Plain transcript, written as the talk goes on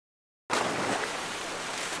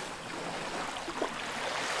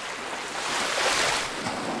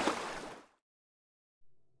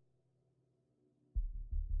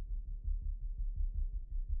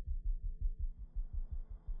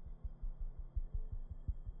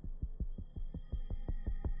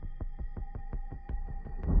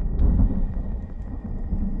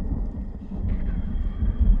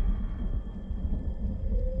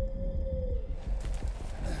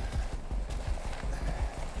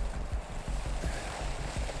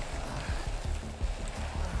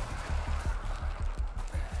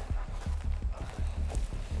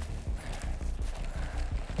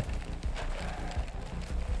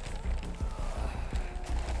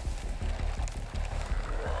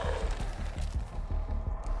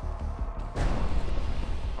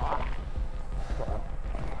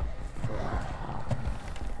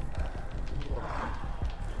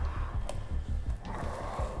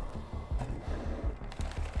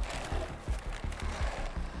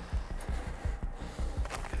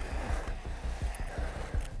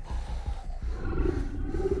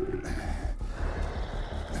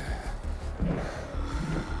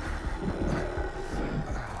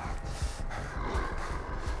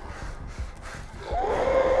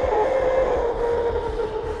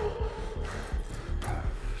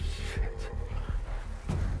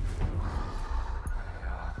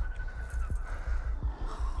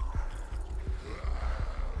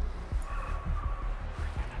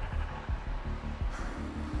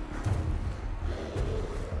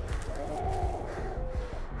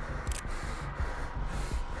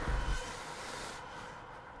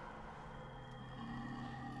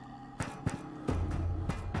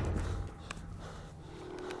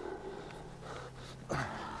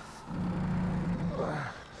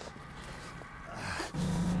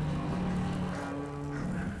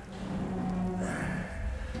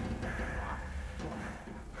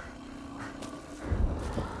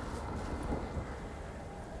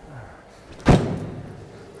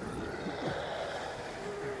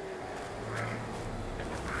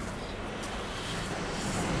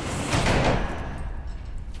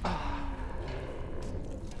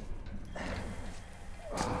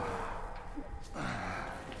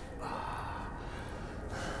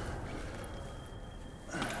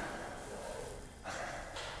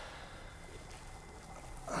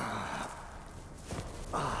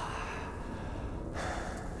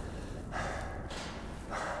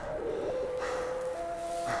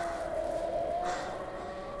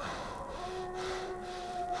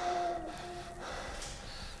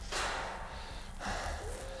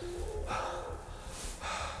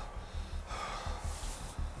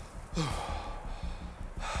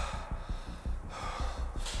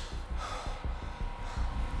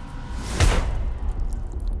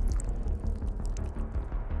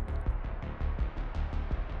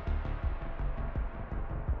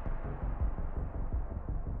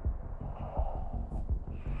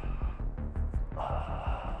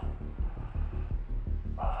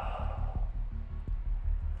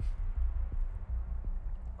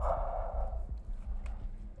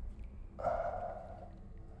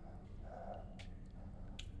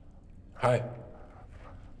Hei.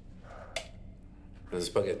 Den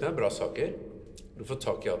spagetten er bra saker. Du får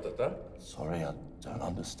tak I alt dette. Sorry, I don't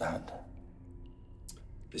understand.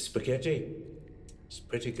 The spaghetti is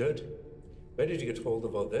pretty good. Where did you get hold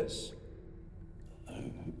of all this?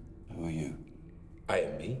 Who are you? I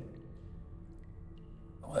am me.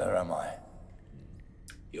 Where am I?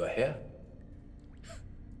 You are here.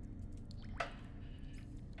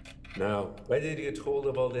 Now, where did you get hold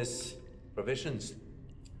of all this provisions?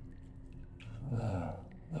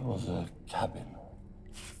 There was a cabin.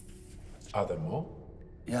 Are there more?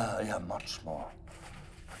 Yeah, much more.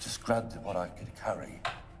 I just grabbed what I could carry.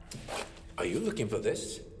 Are you looking for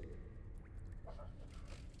this?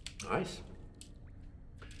 Nice.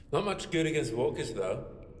 Not much good against walkers, though.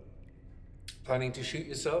 Planning to shoot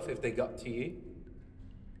yourself if they got to you?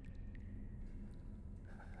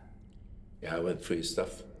 Yeah, I went through your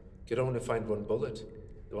stuff. Could only find one bullet.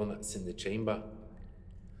 The one that's in the chamber.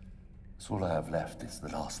 So all I have left is the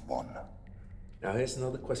last one. Now here's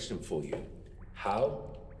another question for you. How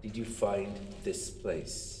did you find this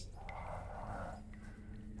place?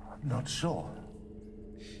 I'm not sure.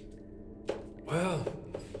 Well,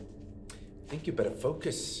 I think you better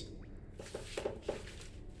focus.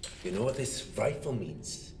 You know what this rifle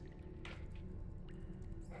means?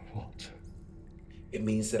 What? It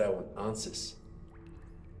means that I want answers.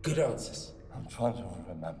 Good answers. I'm trying to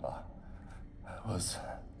remember. There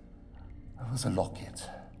was a locket.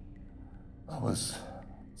 I was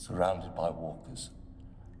surrounded by walkers.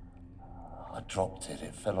 I dropped it.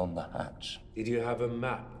 It fell on the hatch. Did you have a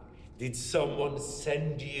map? Did someone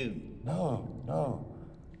send you? No.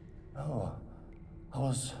 I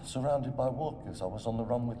was surrounded by walkers. I was on the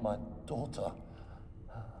run with my daughter.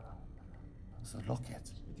 It was a locket.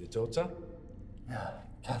 With your daughter? Yeah,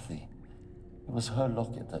 Kathy. It was her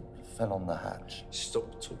locket that fell on the hatch.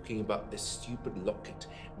 Stop talking about this stupid locket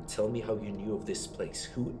and tell me how you knew of this place.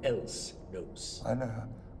 Who else knows? I know.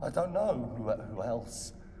 I don't know who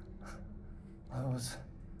else. I was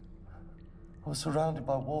surrounded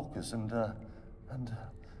by walkers and the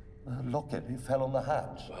locket, it fell on the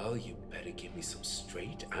hatch. Well, you better give me some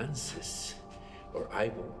straight answers, or I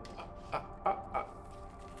will...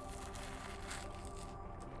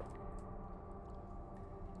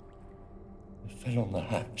 It fell on the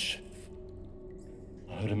hatch.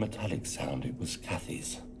 I heard a metallic sound. It was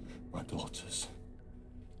Kathy's, my daughter's.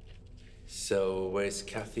 So, where's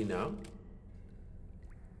Kathy now?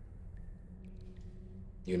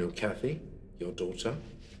 You know Kathy, your daughter?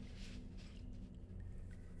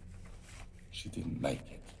 She didn't make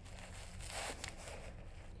it.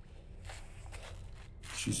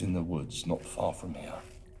 She's in the woods, not far from here.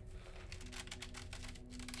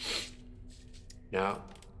 Now,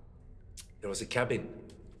 there was a cabin.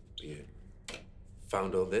 You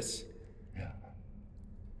found all this? Yeah.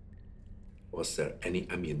 Was there any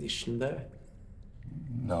ammunition there?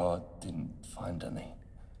 No, I didn't find any.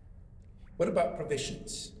 What about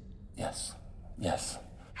provisions? Yes.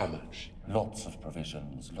 How much? Lots of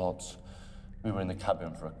provisions, lots. We were in the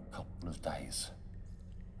cabin for a couple of days.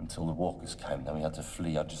 Until the walkers came, then we had to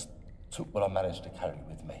flee. I just took what I managed to carry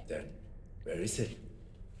with me. Then, where is it?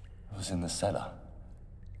 It was in the cellar.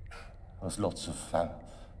 There was lots of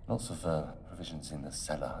provisions in the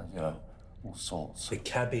cellar, you know, all sorts. The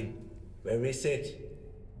cabin, where is it?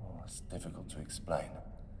 Oh, it's difficult to explain.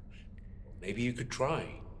 Maybe you could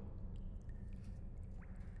try.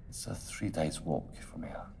 It's a 3 days walk from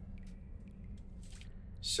here.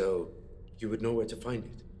 So, you would know where to find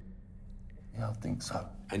it? Yeah, I think so.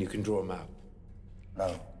 And you can draw a map?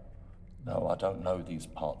 No, I don't know these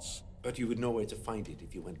parts. But you would know where to find it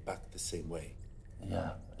if you went back the same way?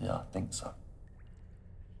 Yeah, I think so.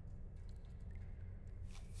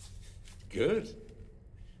 Good.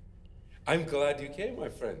 I'm glad you came, my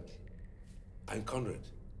friend. I'm Conrad.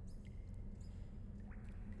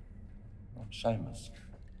 I'm Seamus.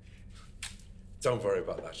 Don't worry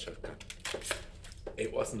about that shotgun.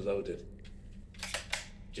 It wasn't loaded.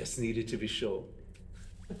 Just needed to be sure.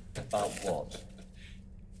 About what?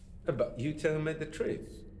 About you telling me the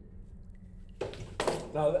truth.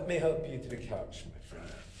 Now let me help you to the couch, my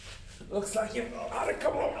friend. Looks like you've had a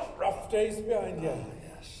couple of rough days behind you. Oh,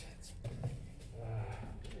 yeah, shit.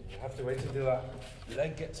 You have to wait until that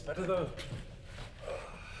leg gets better, though.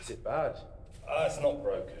 Is it bad? It's not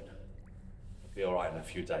broken. It'll be all right in a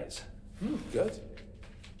few days. Good.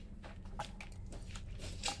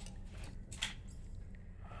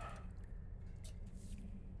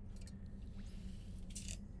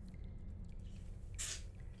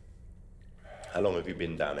 How long have you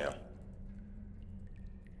been down here?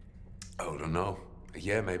 Oh, I don't know. A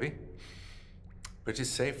year, maybe. Pretty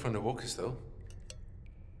safe from the walkers, though.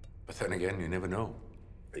 But then again, you never know.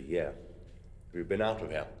 Yeah. Have you been out of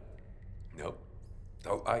here? No.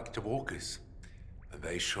 Don't like the walkers. And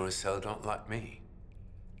they sure as hell don't like me.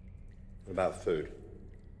 What about food?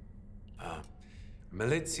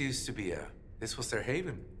 Milits used to be here. This was their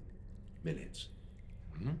haven. Minutes.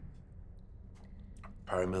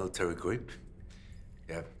 Paramilitary group.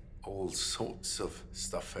 They have all sorts of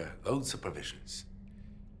stuff here. Loads of provisions.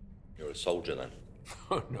 You're a soldier then?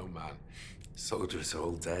 Oh, no, man. Soldiers are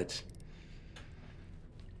all dead.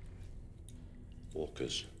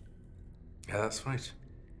 Walkers. Yeah, that's right.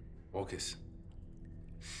 Walkers.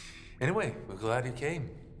 Anyway, we're glad you came.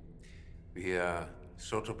 We,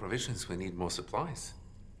 short of provisions, we need more supplies.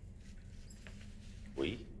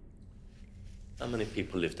 We? How many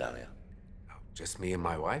people live down here? Oh, just me and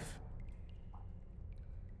my wife.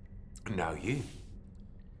 And now you.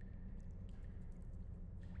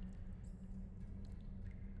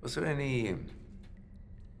 Was there any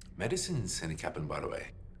medicines in the cabin, by the way?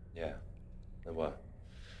 Yeah, there were.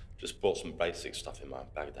 Just brought some basic stuff in my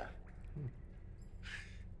bag there.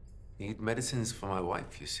 Need medicines for my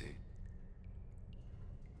wife, you see.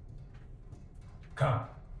 Come.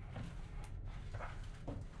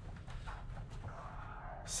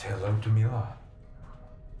 Say hello to Mila,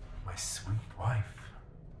 my sweet wife.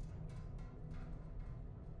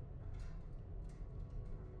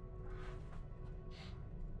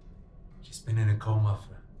 She's been in a coma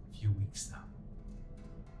for a few weeks now.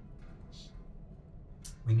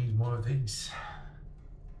 We need more of these.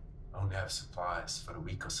 Only have supplies for a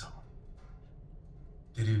week or so.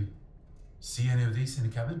 Did you see any of these in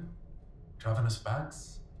the cabin? Traveler's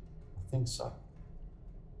bags? I think so.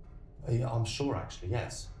 Yeah, I'm sure, actually,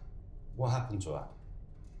 yes. What happened to her?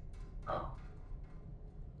 Oh.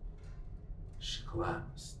 She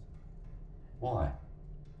collapsed. Why?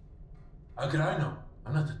 How could I know?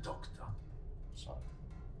 I'm not a doctor. Sorry.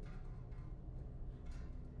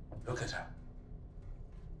 Look at her.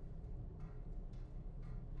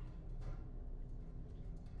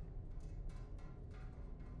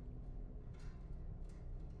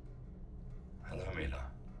 Hello, Mila.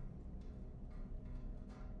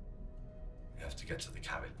 We have to get to the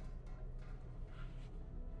cabin.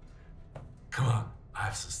 Come on, I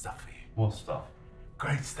have some stuff for you. What stuff?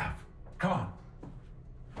 Great stuff. Come on.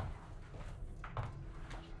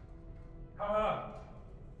 Come on.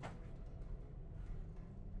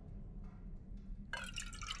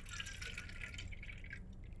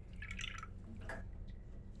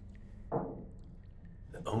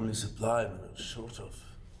 The only supply we were short of.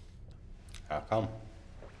 How come?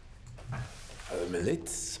 The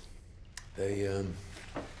Milits, they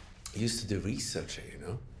used to do research here, you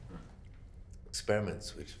know?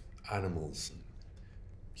 Experiments with animals and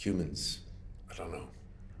humans. I don't know.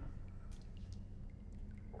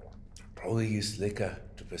 Probably used liquor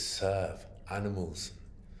to preserve animals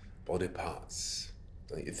and body parts,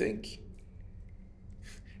 don't you think?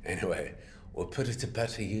 Anyway, we'll put it to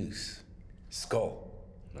better use. Skull.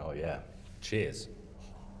 Oh, yeah. Cheers.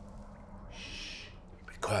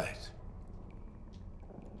 Be quiet.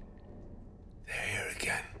 They're here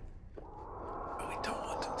again. But we don't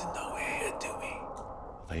want them to know we're here, do we?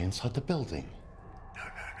 Are they inside the building? No.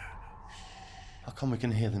 How come we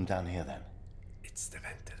can hear them down here, then? It's the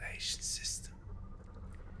ventilation system.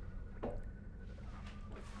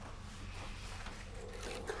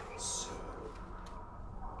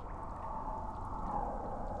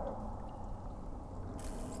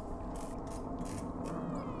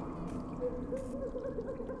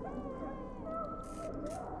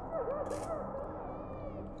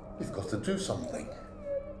 We've got to do something.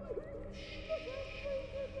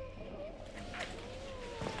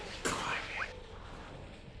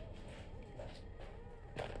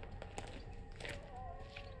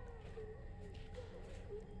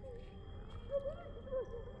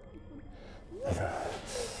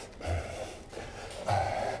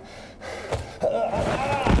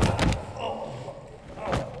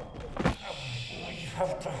 We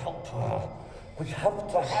have to help her. We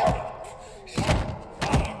have to help.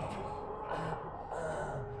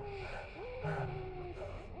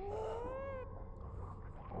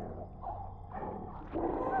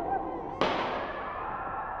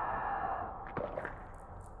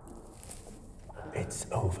 It's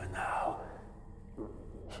over now.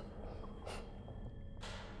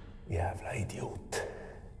 Jävla idiot.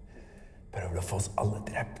 Prøver å få oss alle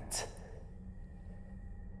drept.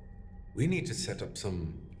 We need to set up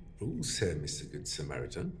some rules here, Mr. Good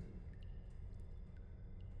Samaritan.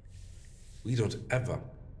 We don't ever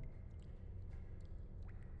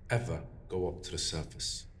go up to the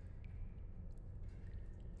surface.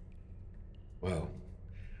 Well,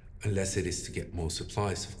 Unless it is to get more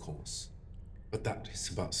supplies, of course. But that is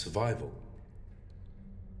about survival.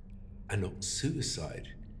 And not suicide.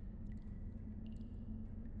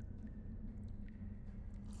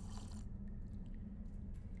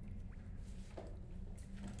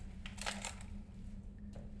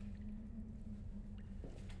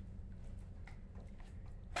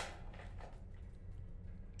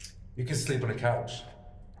 You can sleep on a couch.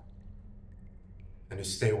 And you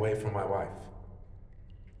stay away from my wife.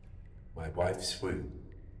 My wife's room.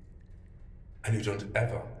 And you don't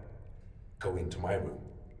ever go into my room.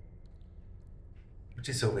 Which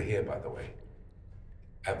is over here, by the way.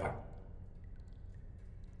 Ever.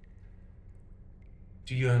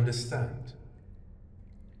 Do you understand?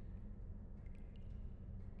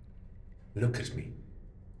 Look at me.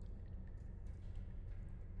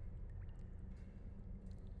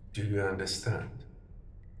 Do you understand?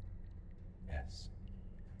 Yes.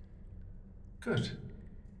 Good.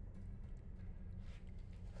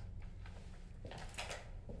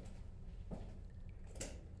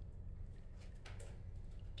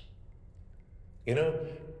 You know,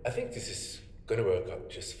 I think this is gonna work out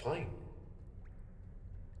just fine.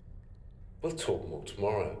 We'll talk more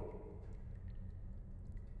tomorrow.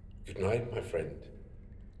 Good night, my friend.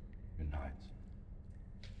 Good night.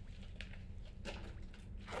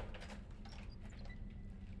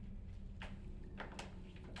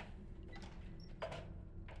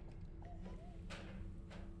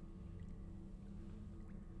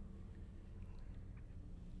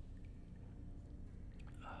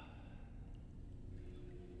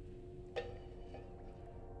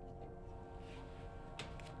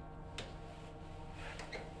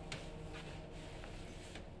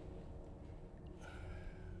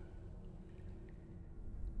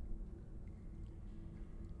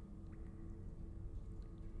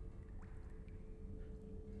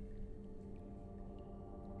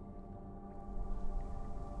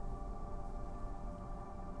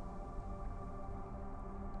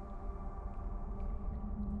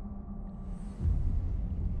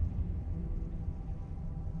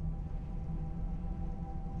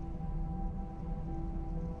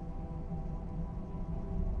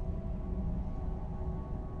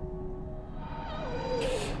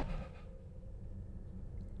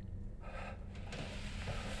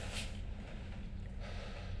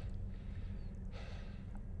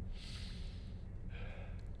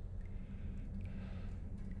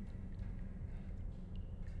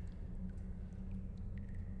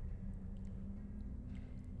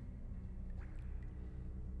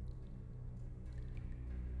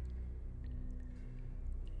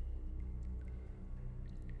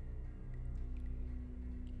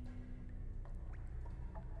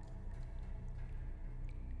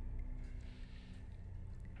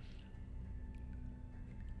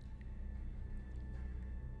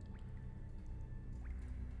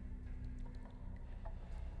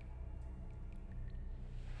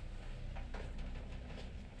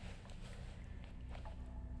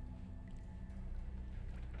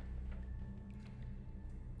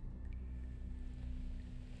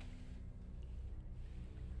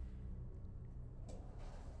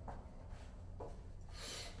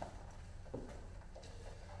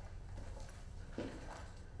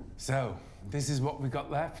 So, this is what we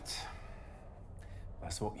got left.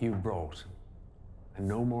 That's what you brought. And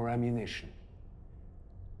no more ammunition.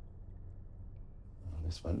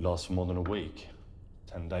 This won't last for more than a week.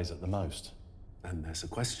 10 days at the most. And there's a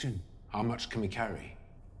question. How much can we carry?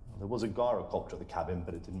 Well, there was a gyrocopter at the cabin,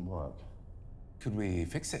 but it didn't work. Could we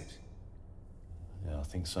fix it? Yeah, I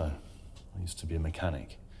think so. I used to be a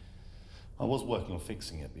mechanic. I was working on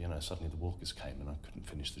fixing it, but you know, suddenly the walkers came and I couldn't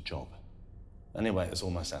finish the job. Anyway, it was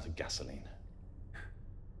almost out of gasoline.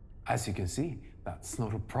 As you can see, that's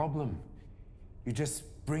not a problem. You just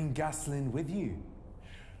bring gasoline with you.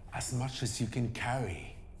 As much as you can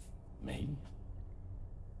carry. Me?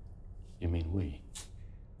 You mean we?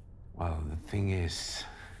 Well, the thing is,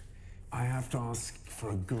 I have to ask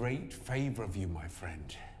for a great favor of you, my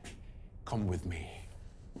friend. Come with me.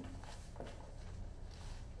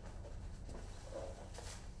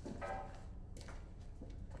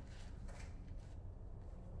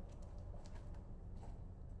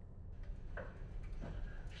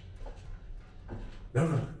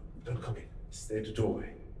 No, don't come in. Stay at the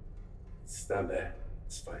doorway. Stand there.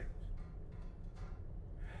 It's fine.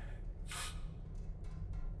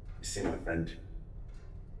 You see, my friend,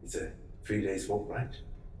 it's a 3 days walk, right?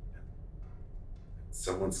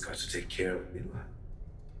 Someone's got to take care of Mila.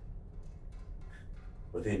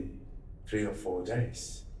 Within 3 or 4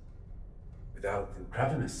 days, without the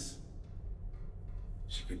ravenous,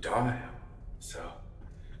 she could die. So,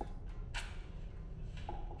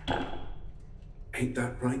 Ain't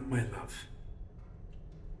that right, my love?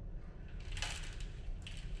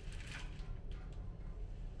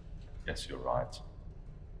 Yes, you're right.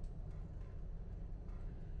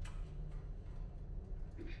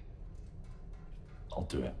 I'll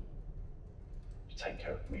do it. You take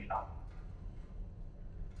care of me now.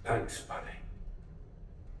 Thanks, buddy.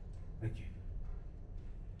 Thank you.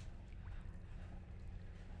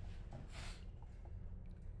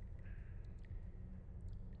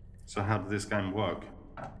 So how did this game work?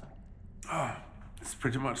 It's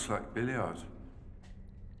pretty much like billiard.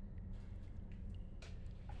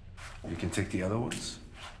 You can take the yellow ones.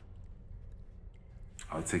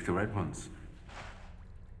 I'll take the red ones.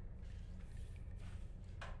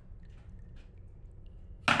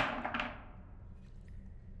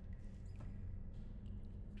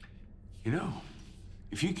 You know,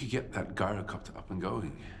 if you could get that gyrocopter up and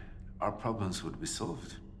going, our problems would be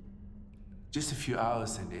solved. Just a few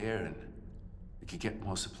hours in the air and we could get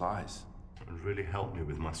more supplies. It would really help me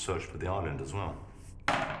with my search for the island as well.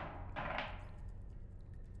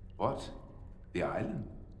 What? The island?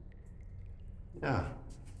 Yeah.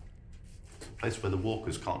 It's a place where the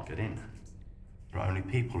walkers can't get in. There are only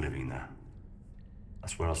people living there.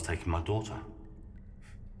 That's where I was taking my daughter.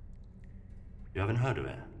 You haven't heard of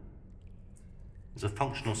it? There's a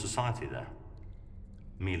functional society there.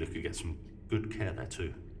 Mila could get some good care there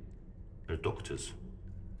too. There are doctors.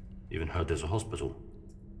 Even heard there's a hospital.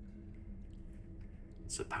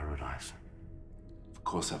 It's a paradise. Of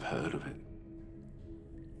course I've heard of it.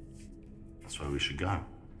 That's where we should go.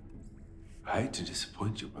 I hate to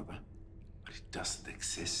disappoint you, brother, but it doesn't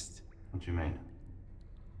exist. What do you mean?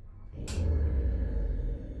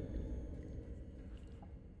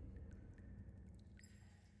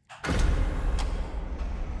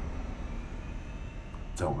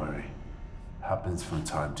 Don't worry. Happens from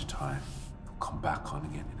time to time. It'll come back on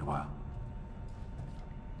again in a while.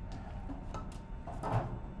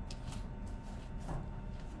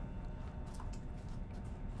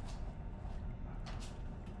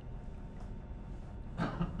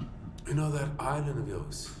 You know that island of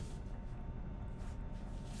yours?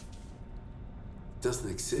 It doesn't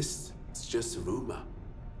exist. It's just a rumor.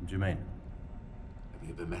 What do you mean? Have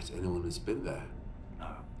you ever met anyone who's been there? No.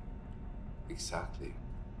 Exactly.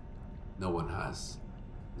 No one has.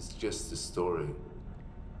 It's just a story.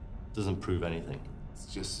 Doesn't prove anything. It's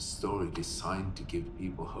just a story designed to give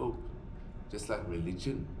people hope. Just like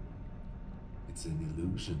religion. It's an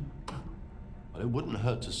illusion. Well, it wouldn't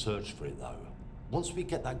hurt to search for it, though. Once we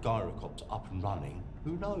get that gyrocopter up and running,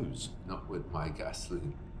 who knows? Not with my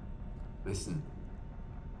gasoline. Listen,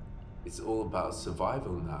 it's all about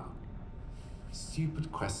survival now.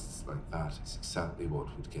 Stupid quests like that is exactly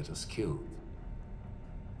what would get us killed.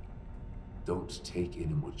 Don't take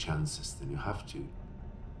any more chances than you have to.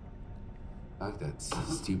 Like that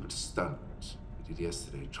stupid stunt we did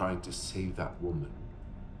yesterday, trying to save that woman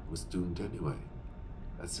who was doomed anyway.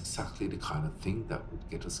 That's exactly the kind of thing that would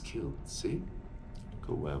get us killed, see? Look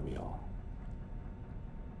at where we are.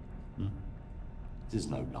 There's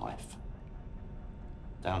no life.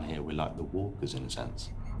 Down here, we're like the walkers in a sense.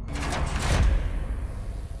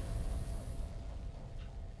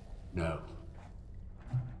 No.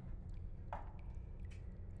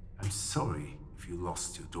 I'm sorry if you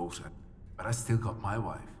lost your daughter, but I still got my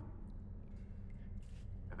wife.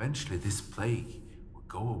 Eventually, this plague will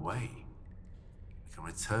go away. We can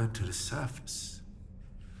return to the surface.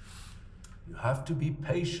 You have to be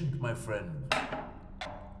patient, my friend.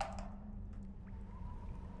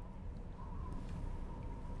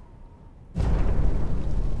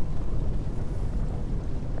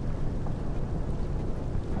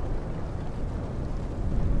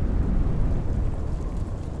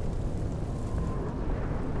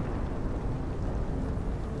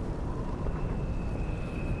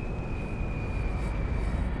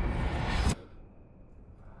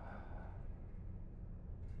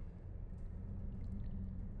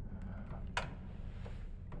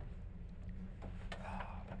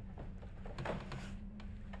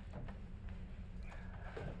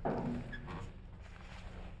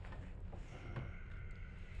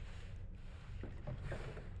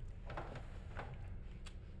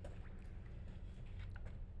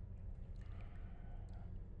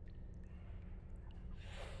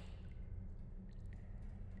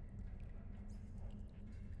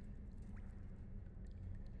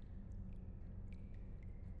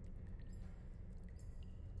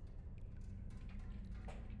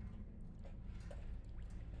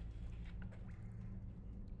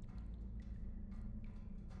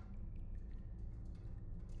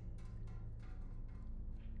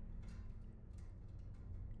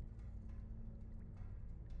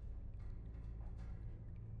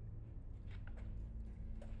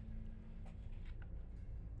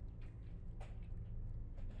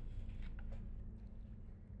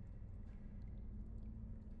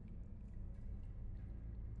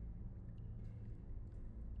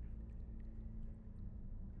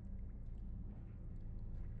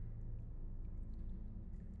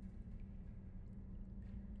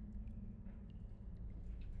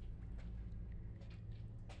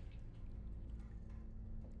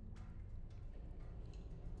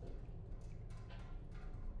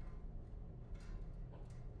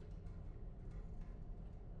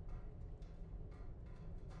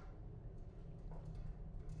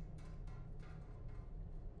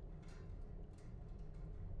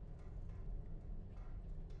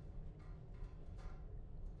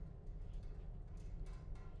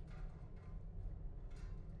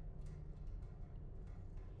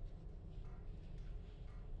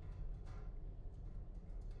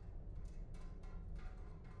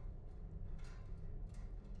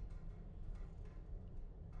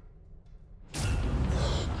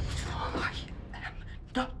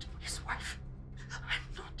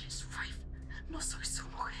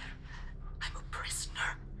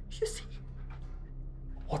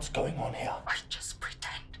 going on here? I just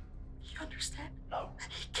pretend. You understand? No.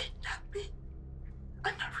 He kidnapped me.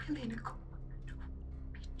 I'm not really in a coma. No,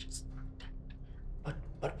 I just pretend.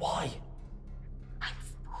 But why? I'm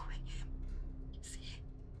fooling him. You see?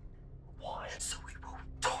 Why? So he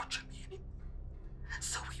won't torture me anymore.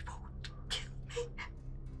 So he won't kill me.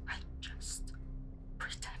 I just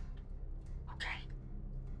pretend. Okay?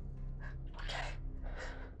 Okay.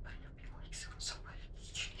 But it'll be like so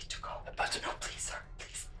you need to go. But no, please, sir.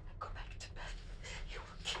 Please go back to bed. He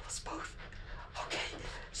will kill us both. Okay?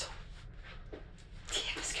 So the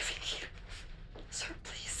end is giving here. Sir,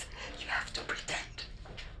 please. You have to pretend.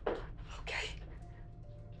 Okay?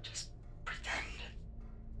 Just pretend.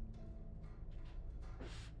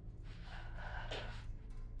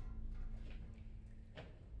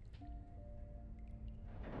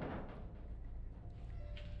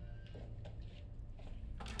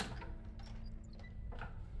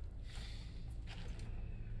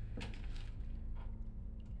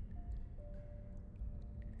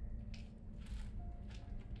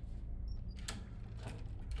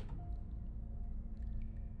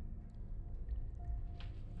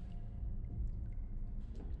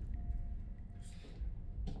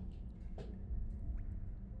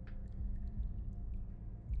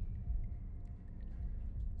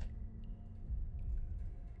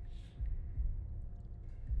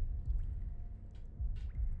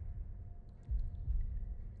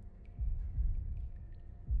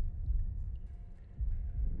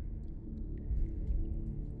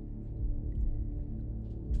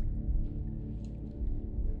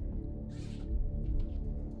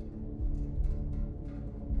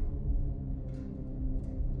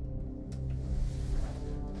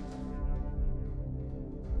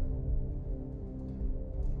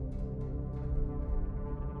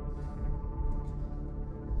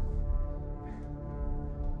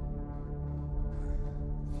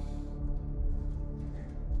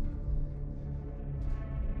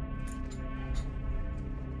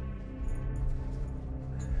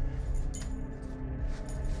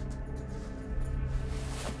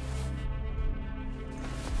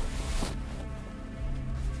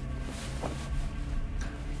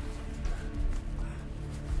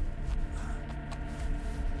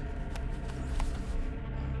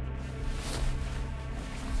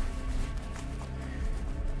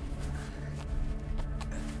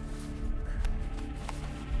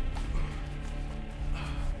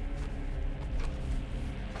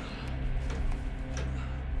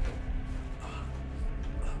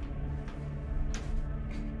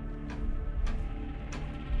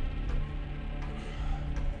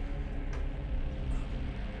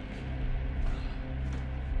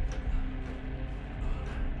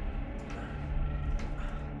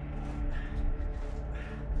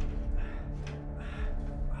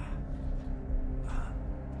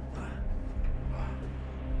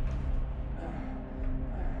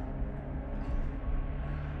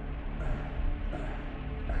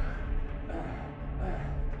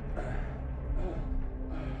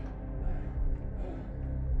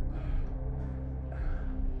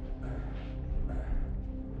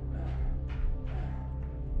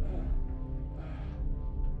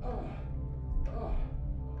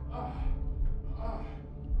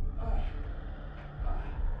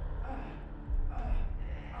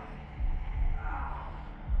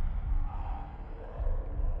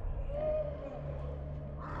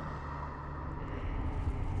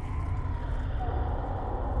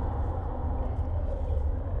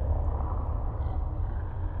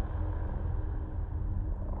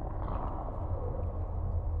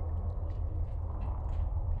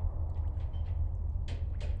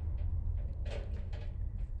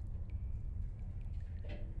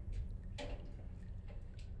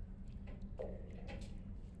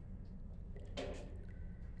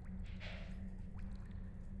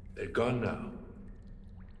 They're gone now.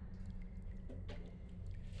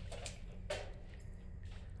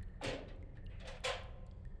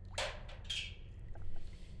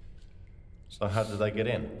 So how did they get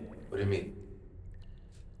in? What do you mean?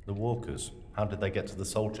 The walkers. How did they get to the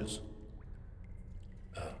soldiers?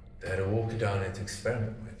 Oh, they had a walker down there to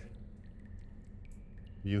experiment with.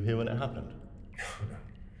 Were you here when it happened? No.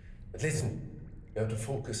 But listen, we have to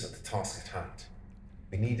focus on the task at hand.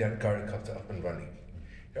 We need that gyrocopter up and running.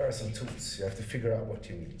 Here are some tools. You have to figure out what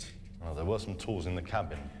you need. Oh, there were some tools in the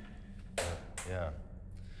cabin. Yeah.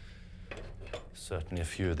 Certainly a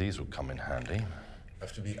few of these would come in handy.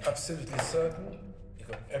 Have to be absolutely certain you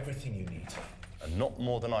got everything you need. And not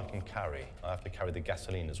more than I can carry. I have to carry the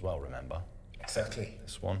gasoline as well, remember? Exactly.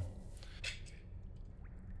 This one.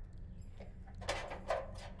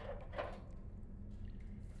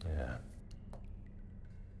 Yeah.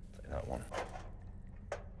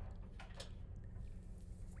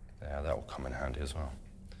 as well.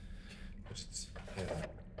 Just,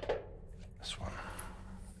 This one.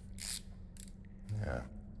 Yeah.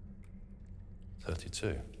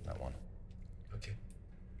 32, that one. okay.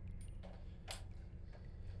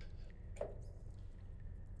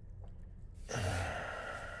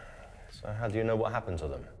 So how do you know what happened to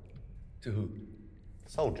them? To who?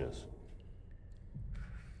 Soldiers.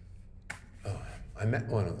 Oh, I met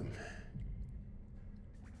one of them.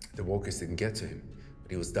 The walkers didn't get to him,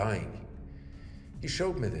 but he was dying. He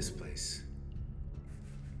showed me this place.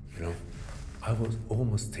 You know, I was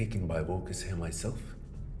almost taken by walkers here myself.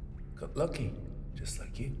 Got lucky, just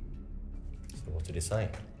like you. So what did he say,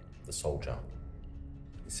 the soldier?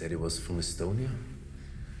 He said he was from Estonia.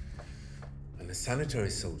 And a sanitary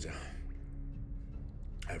soldier.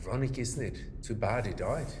 Ironic, isn't it? Too bad he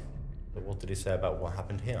died. But what did he say about what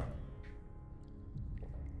happened here?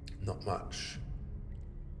 Not much.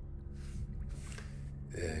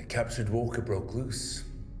 The captured walker broke loose.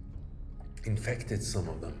 Infected some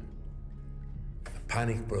of them. A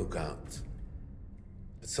panic broke out.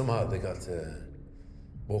 But somehow they got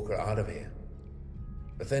Walker out of here.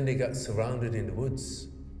 But then they got surrounded in the woods.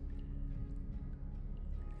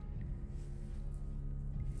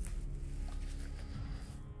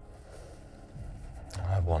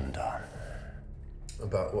 I wonder.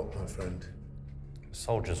 About what, my friend? The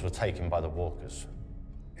soldiers were taken by the walkers.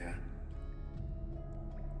 Yeah.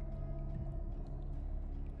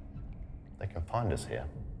 They can find us here.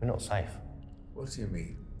 We're not safe. What do you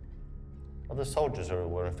mean? Well, the soldiers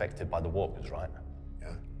were infected by the walkers, right?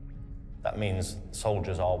 Yeah, That means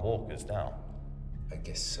soldiers are walkers now. I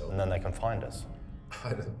guess so. And then they can find us. I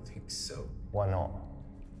don't think so. Why not?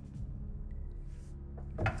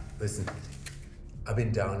 Listen, I've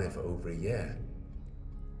been down there for over a year.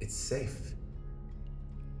 It's safe.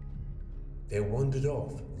 They wandered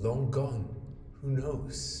off, long gone. Who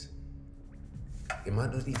knows? They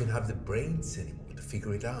might not even have the brains anymore to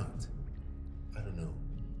figure it out. I don't know,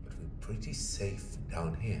 but we're pretty safe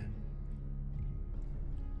down here.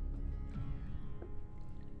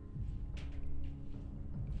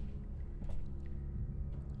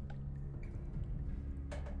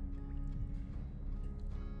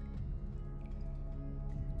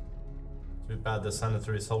 Too bad the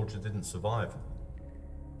sanitary soldier didn't survive.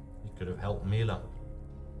 He could have helped Mila.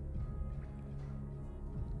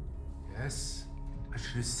 Yes, I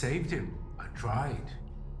should have saved him. I tried.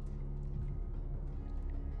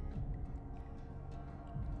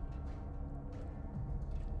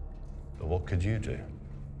 But what could you do?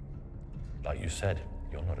 Like you said,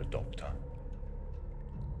 you're not a doctor.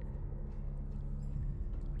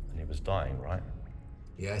 And he was dying, right?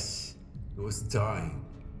 Yes, he was dying.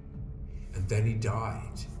 And then he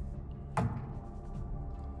died.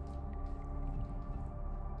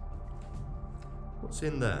 What's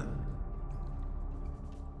in there?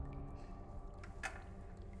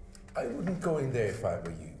 I wouldn't go in there if I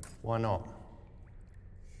were you. Why not?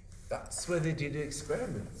 That's where they did the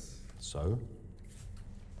experiments. So?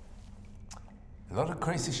 A lot of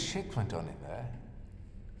crazy shit went on in there.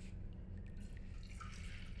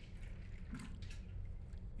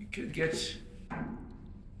 You could get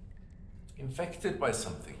infected by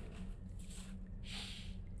something.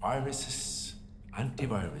 Viruses,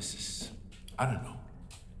 antiviruses. I don't know.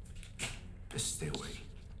 Just stay away.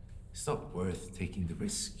 It's not worth taking the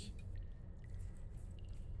risk.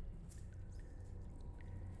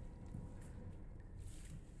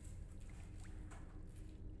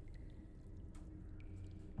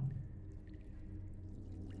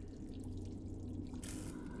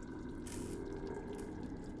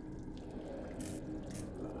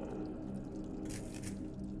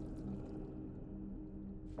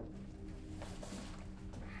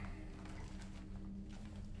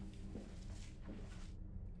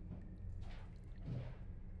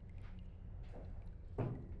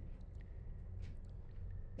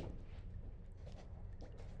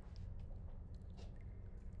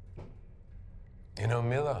 You know,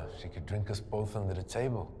 Mila, she could drink us both under the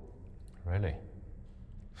table. Really?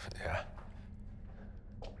 Yeah.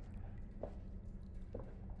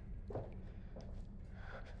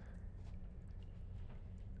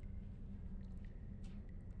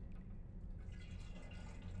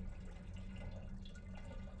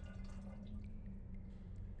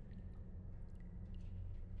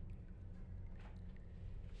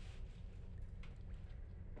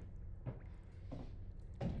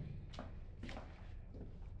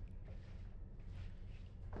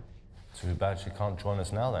 Too bad she can't join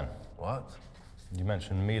us now then. What? You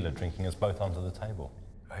mentioned Mila drinking us both under the table.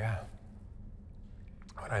 Oh, yeah.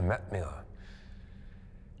 When I met Mila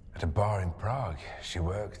at a bar in Prague, she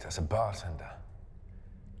worked as a bartender.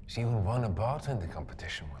 She even won a bartender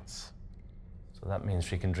competition once. So that means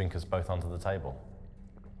she can drink us both onto the table?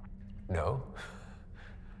 No.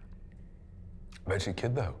 But she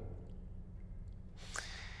could, though.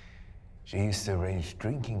 She used to arrange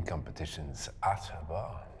drinking competitions at her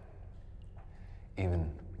bar.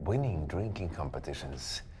 Even winning drinking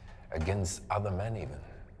competitions against other men, even.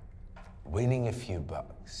 Winning a few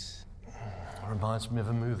bucks. Reminds me of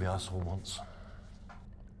a movie I saw once.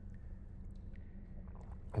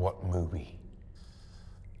 What movie?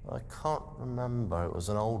 I can't remember. It was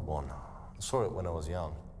an old one. I saw it when I was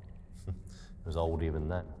young. It was old even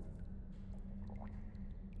then.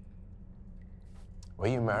 Were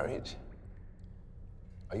you married?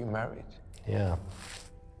 Are you married? Yeah.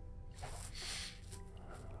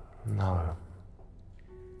 No.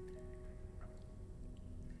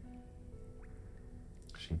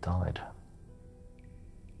 She died.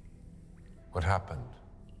 What happened?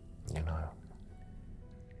 You know.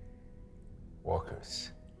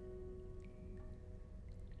 Walkers.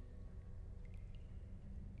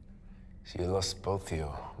 So you lost both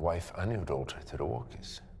your wife and your daughter to the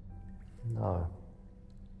walkers? No.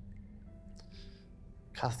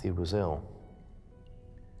 Kathy was ill.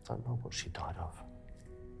 Don't know what she died of.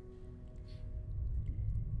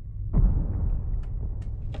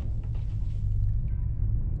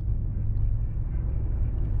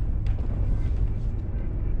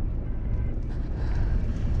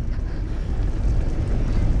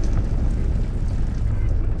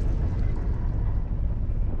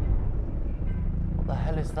 What the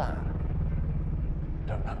hell is that?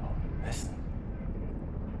 Don't know. Listen.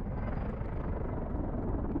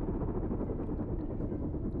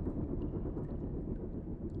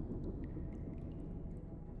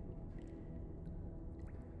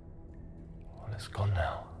 Well, it's gone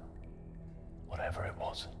now. Whatever it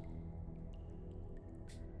was.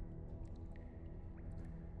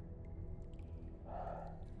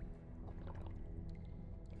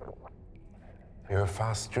 You're a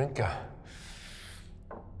fast drinker.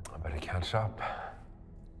 I better catch up.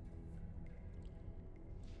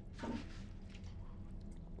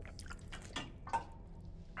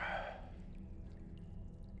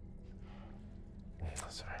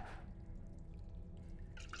 Sorry.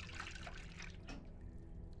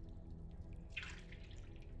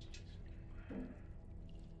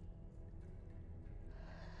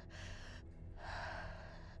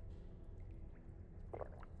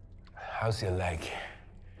 How's your leg?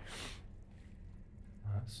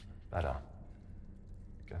 That's better.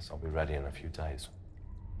 Guess I'll be ready in a few days.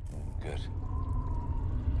 Good.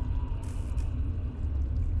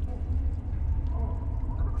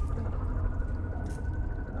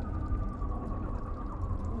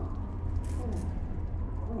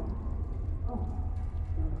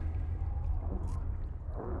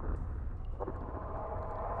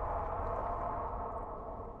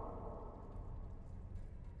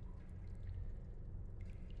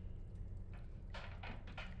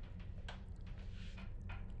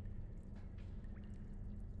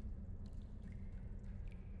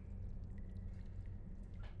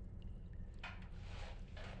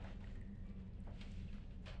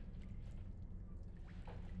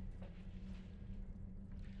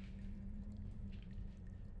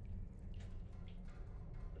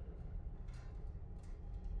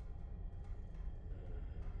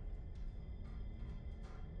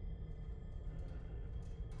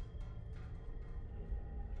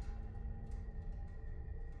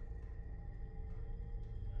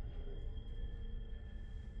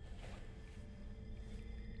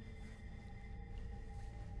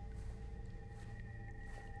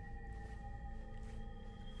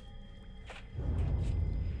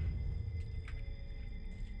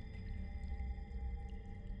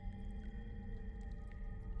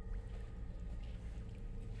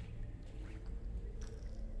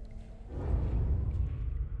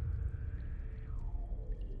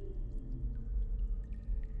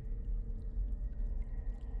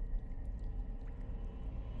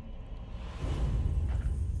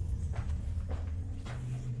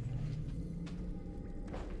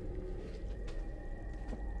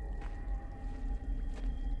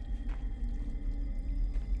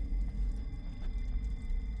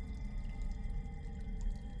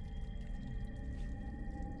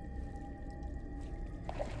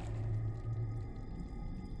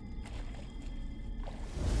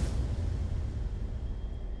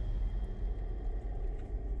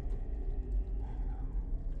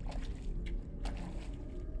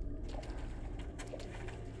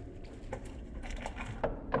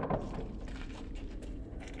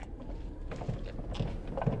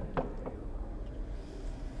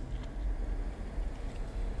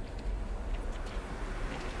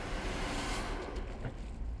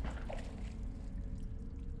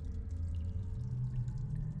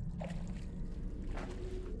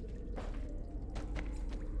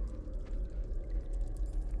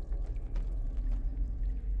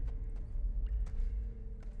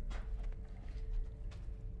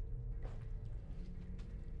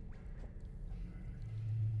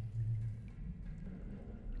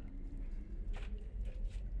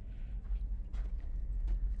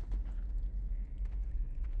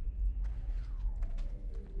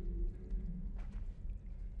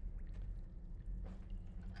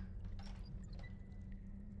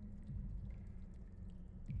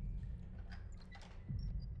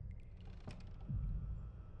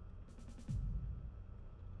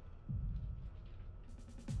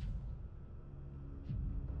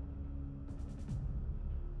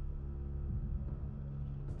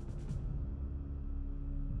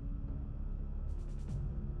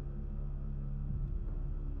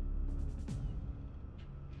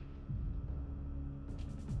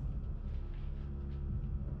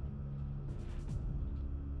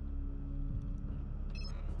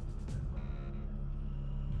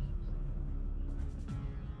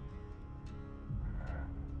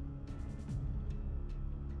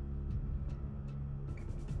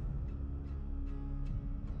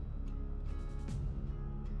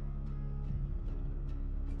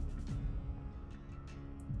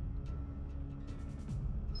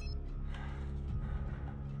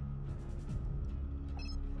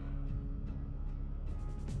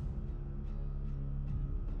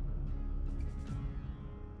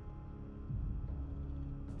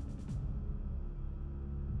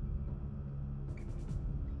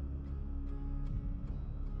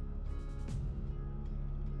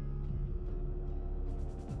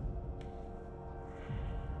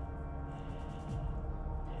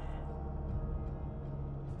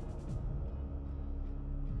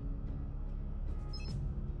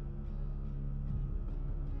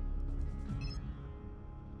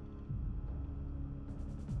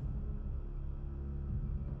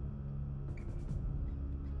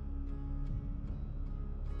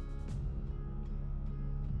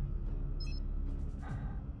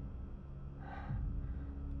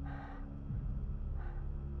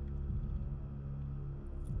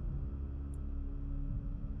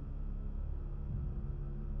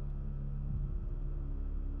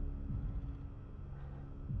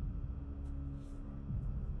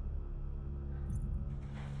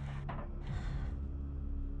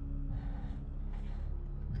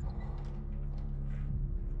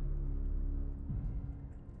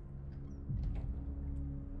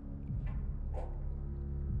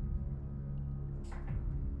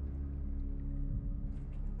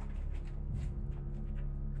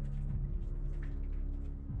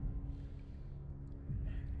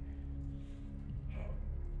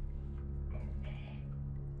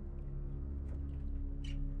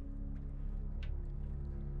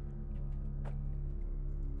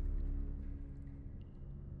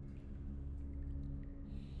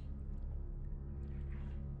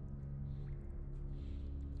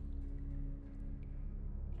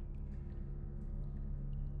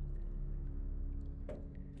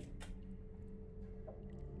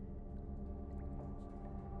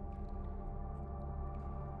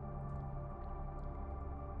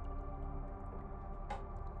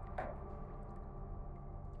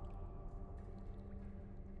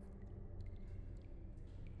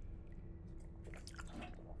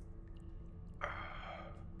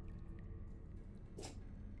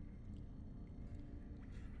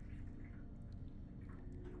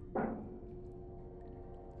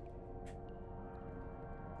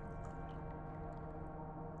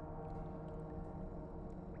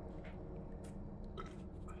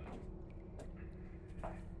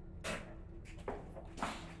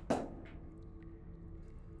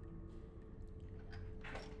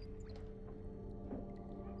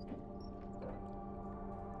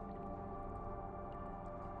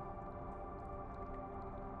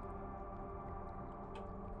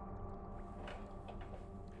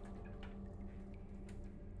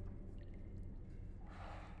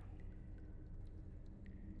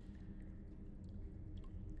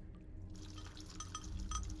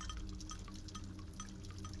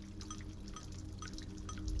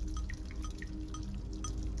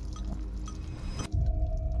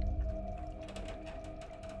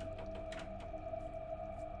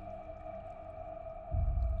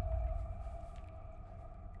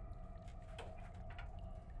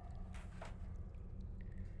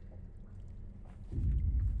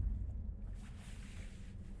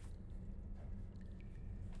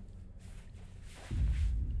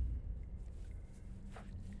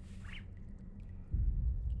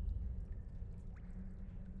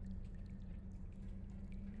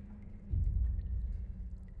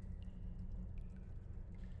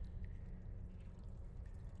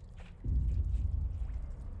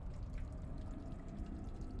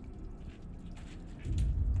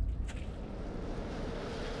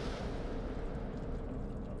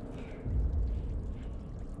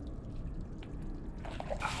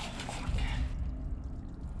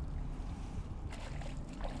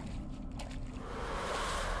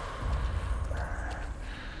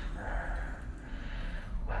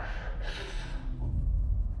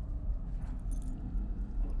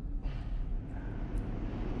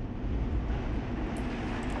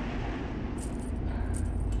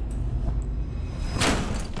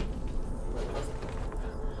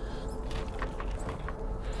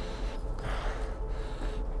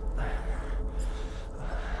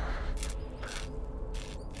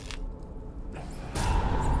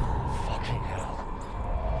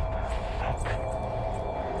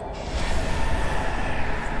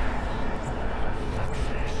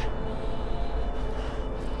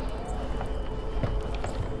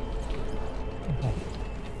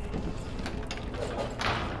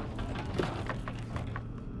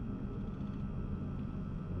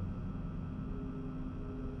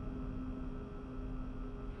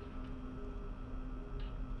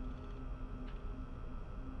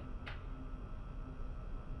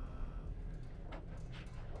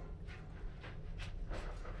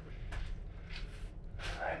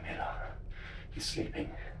 He's sleeping.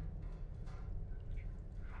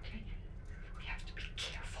 Okay. We have to be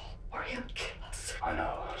careful, or he'll kill us. I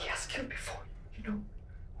know. He has killed before, you know.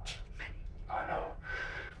 Many. I know.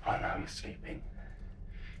 I know he's sleeping.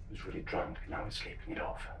 He was really drunk, and now he's sleeping it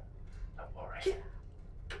off. Don't worry. Yeah.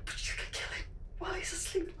 But you can kill him while he's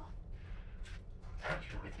asleep.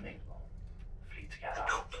 Take you with me. We'll flee together.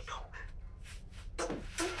 No.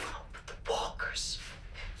 But the walkers.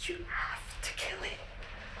 You have to kill him.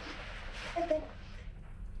 And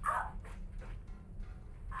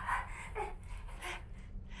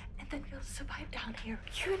then we'll survive down here.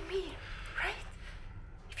 You and me, right?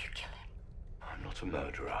 If you kill him. I'm not a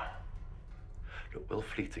murderer. Look, we'll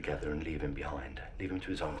flee together and leave him behind. Leave him to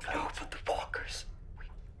his own fate. No, but the walkers. We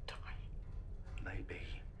will die. Maybe.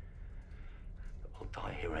 But we'll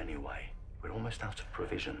die here anyway. We're almost out of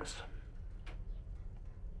provisions.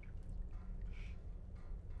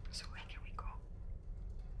 So where can we go?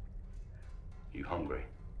 You hungry?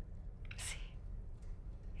 See?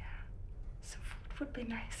 Yeah. Some food would be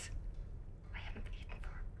nice. I haven't eaten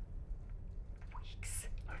for weeks.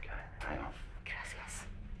 Okay, hang on. Gracias.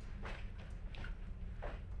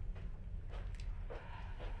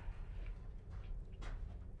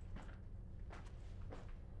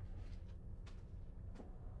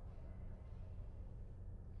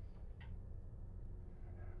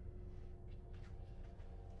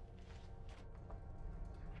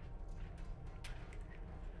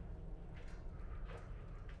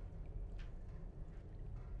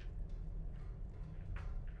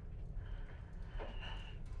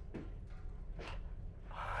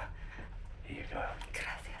 Here you go.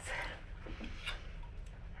 Gracias.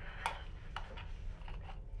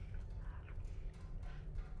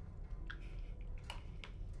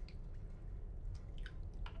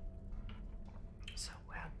 So,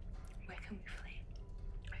 where can we flee?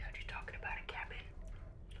 I heard you talking about a cabin.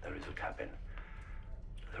 There is a cabin.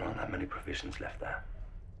 There aren't that many provisions left there.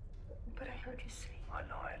 But I heard you say. I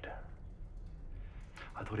lied.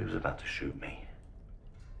 I thought he was about to shoot me.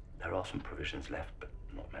 There are some provisions left, but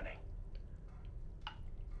not many.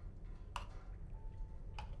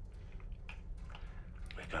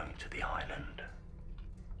 We're going to the island.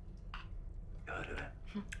 You heard of it?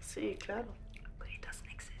 Sí, claro. But it doesn't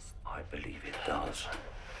exist. I believe it does.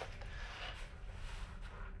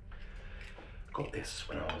 Got this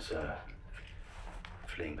when I was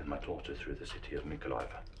fleeing with my daughter through the city of Mykolaiv.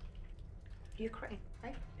 Ukraine,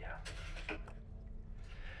 right? Yeah.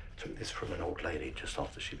 Took this from an old lady just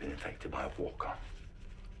after she'd been infected by a walker.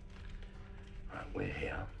 Right, we're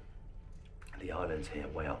here. The island's here,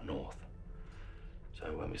 way up north. So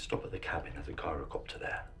when we stop at the cabin, there's a gyrocopter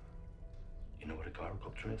there. You know what a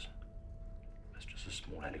gyrocopter is? It's just a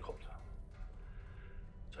small helicopter.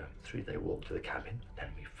 So 3-day walk to the cabin,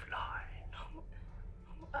 then we fly. No,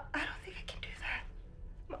 I don't think I can do that.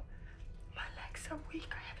 My legs are weak.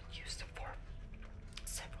 I haven't used them for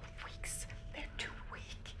several weeks. They're too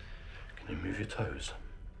weak. Can you move your toes?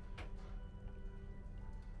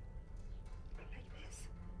 Like this.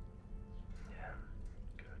 Yeah,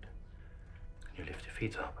 good. Can you lift your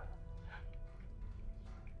feet up?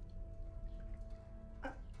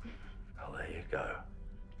 Oh, there you go.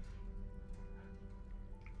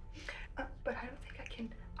 But I don't think I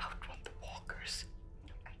can outrun the walkers.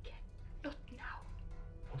 I can't. Not now.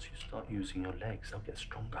 Once you start using your legs, they'll get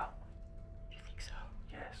stronger. You think so?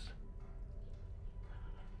 Yes.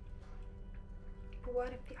 But what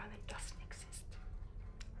if the island doesn't exist?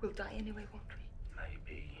 We'll die anyway, won't we?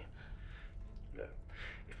 Maybe. Look,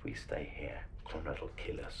 if we stay here, Conrad will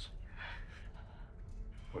kill us.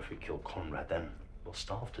 Or if we kill Conrad, then we'll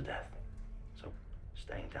starve to death. So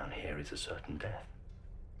staying down here is a certain death.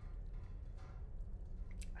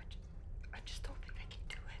 I just don't think I can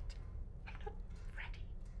do it. I'm not ready.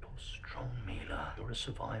 You're strong, Mila. You're a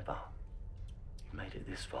survivor. You made it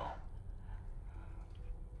this far.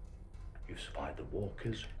 You've survived the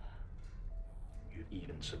walkers. You've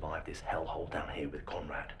even survived this hellhole down here with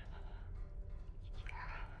Conrad.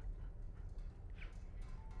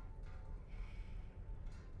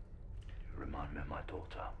 You remind me of my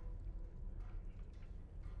daughter.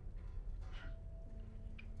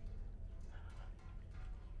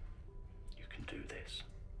 You can do this.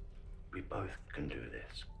 We both can do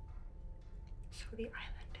this. So the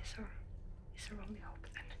island is our only hope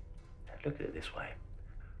then? Now look at it this way.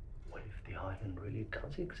 What if the island really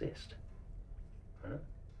does exist? Huh?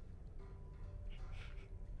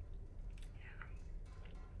 Yeah.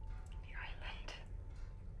 The island.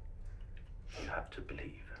 You have to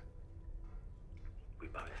believe. We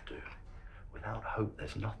both do. Without hope,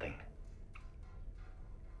 there's nothing.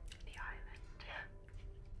 The island.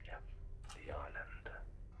 Yeah, the island.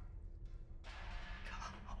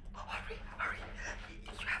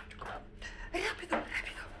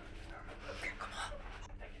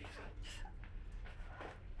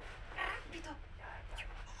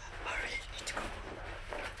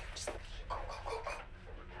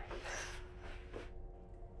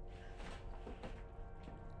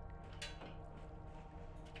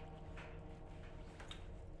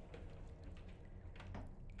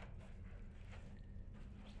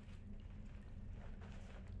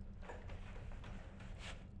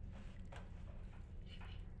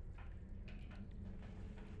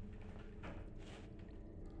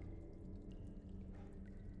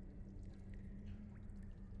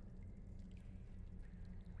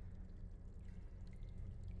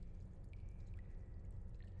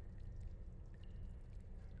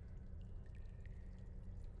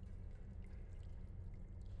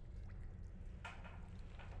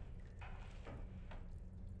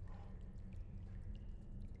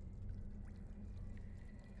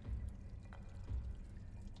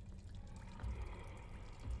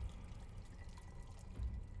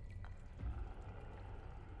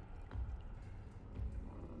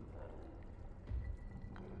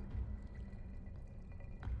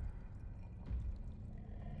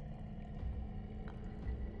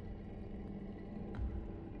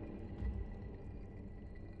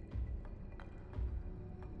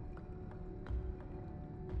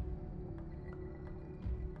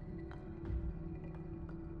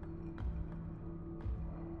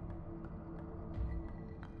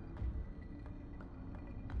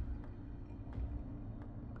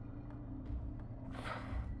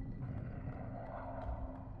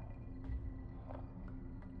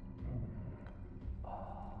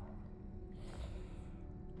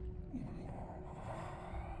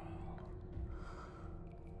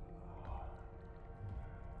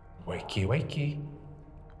 Wakey, wakey.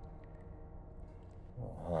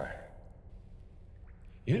 Oh, hi.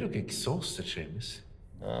 You look exhausted, Seamus.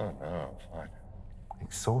 No, I'm fine.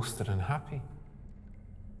 Exhausted and happy.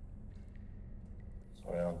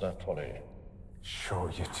 Sorry, I don't follow you.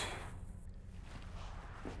 Sure you do.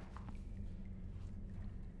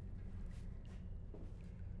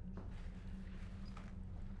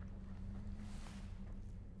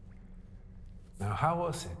 Now, how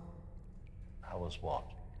was it? How was what?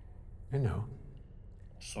 You know,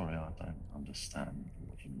 Sorry, I don't understand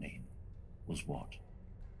what you mean. Was what?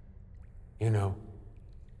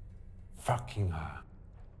 fucking her.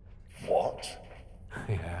 What?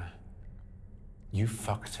 Yeah. You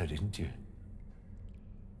fucked her, didn't you?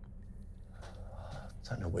 I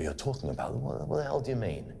don't know what you're talking about. What the hell do you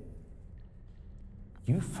mean?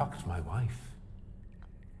 You fucked my wife.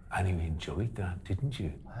 And you enjoyed that, didn't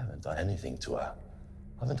you? I haven't done anything to her.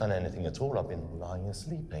 I haven't done anything at all. I've been lying and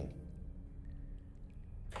sleeping.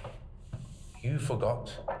 You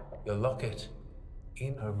forgot your locket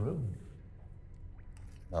in her room.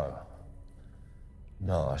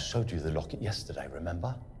 No, I showed you the locket yesterday,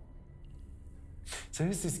 remember? So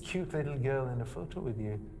who's this cute little girl in the photo with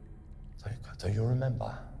you? Do you remember?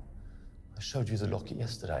 I showed you the locket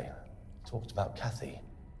yesterday. Talked about Kathy.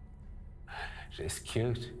 She's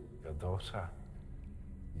cute, your daughter.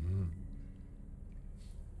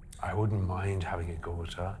 I wouldn't mind having a go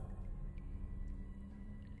at her.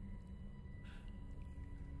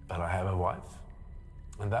 But I have a wife,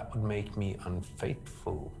 and that would make me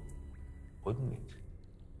unfaithful, wouldn't it?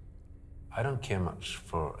 I don't care much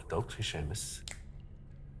for adultery, Seamus.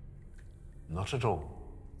 Not at all.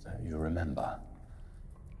 So you remember?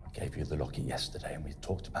 I gave you the locket yesterday and we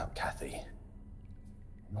talked about Kathy.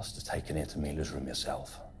 You must have taken it to Mila's room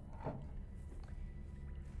yourself.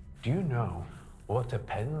 Do you know what the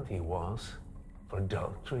penalty was for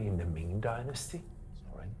adultery in the Ming Dynasty?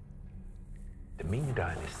 Sorry? The Ming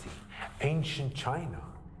Dynasty, ancient China.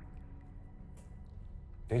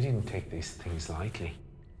 They didn't take these things lightly.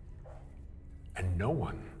 And no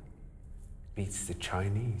one beats the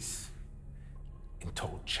Chinese in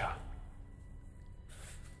torture.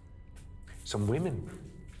 Some women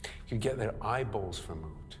could get their eyeballs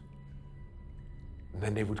removed. And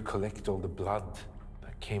then they would collect all the blood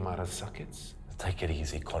that came out of sockets. Take it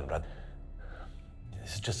easy, Conrad.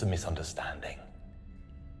 This is just a misunderstanding.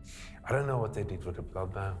 I don't know what they did with the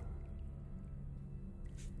blood now.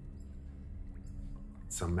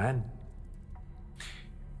 Some men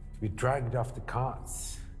be dragged off the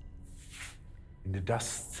carts in the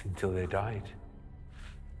dust until they died.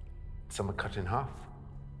 Some are cut in half.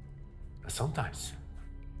 And sometimes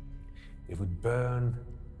they would burn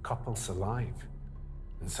couples alive,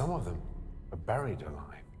 and some of them were buried alive.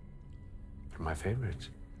 But my favorite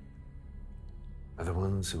are the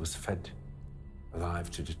ones who was fed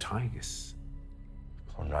alive to the tigers.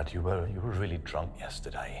 Conrad, you were really drunk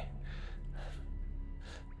yesterday.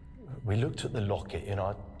 We looked at the locket,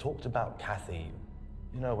 I talked about Kathy,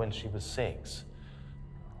 when she was 6,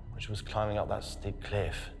 when she was climbing up that steep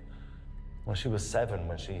cliff, when she was 7,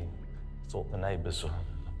 when she thought the neighbor's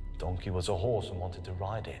donkey was a horse and wanted to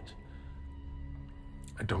ride it.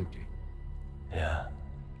 A donkey? Yeah.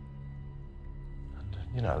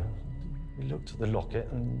 And, we looked at the locket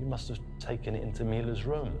and you must have taken it into Mila's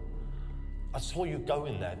room. I saw you go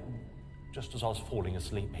in there just as I was falling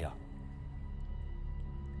asleep here.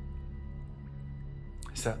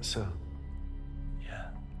 Is that so? Yeah.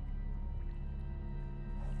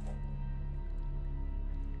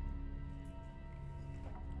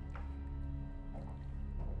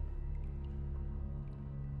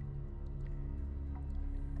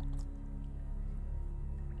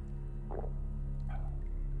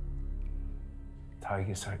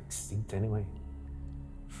 Tigers are extinct anyway.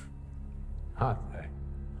 Aren't they?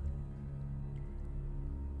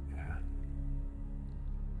 Yeah.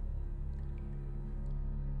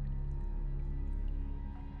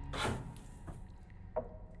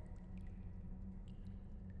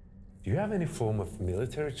 Do you have any form of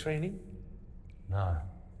military training? No.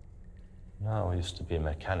 No, I used to be a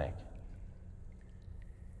mechanic.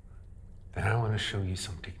 Then I want to show you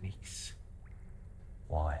some techniques.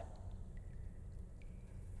 Why?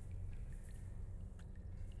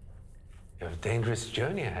 You have a dangerous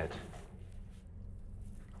journey ahead.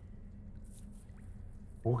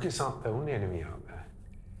 Walkers aren't the only enemy out there.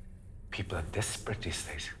 People are desperate these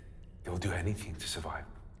days. They will do anything to survive.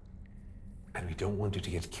 And we don't want you to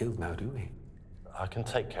get killed now, do we? I can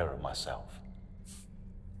take care of myself.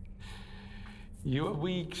 You are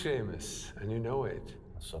weak, Seamus, and you know it.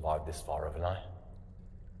 I survived this far, haven't I?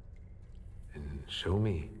 And show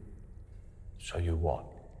me. Show you what?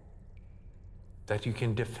 That you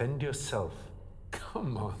can defend yourself.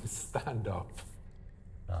 Come on, stand up.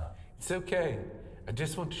 No. It's okay. I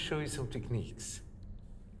just want to show you some techniques.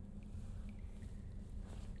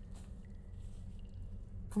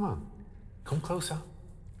 Come on, come closer.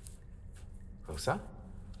 Closer.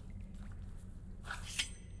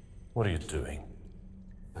 What are you doing?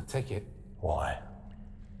 Now take it. Why?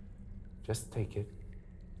 Just take it.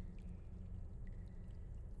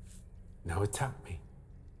 Now attack me.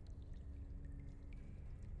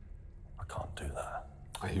 I can't do that.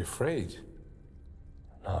 Are you afraid?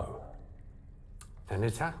 No. Then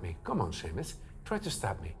attack me. Come on, Seamus. Try to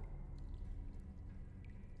stab me.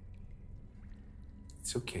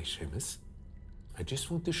 It's okay, Seamus. I just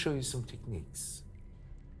want to show you some techniques.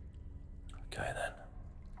 Okay, then.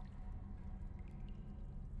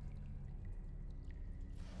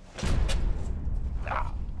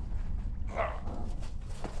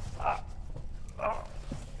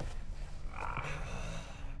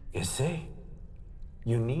 You see?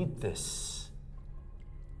 You need this.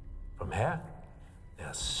 From here, there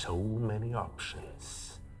are so many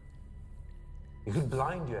options. You could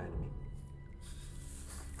blind your enemy.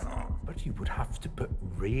 But you would have to put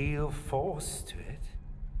real force to it.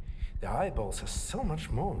 The eyeballs are so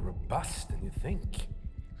much more robust than you think.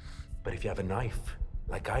 But if you have a knife,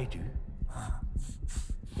 like I do,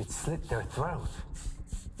 you'd slit their throat.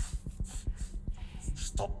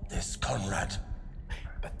 Stop this, Conrad.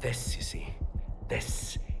 But this, you see,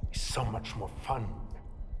 this is so much more fun.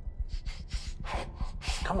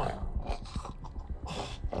 Come on.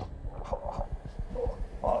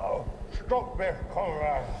 Oh, stop this,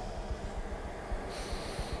 Conrad.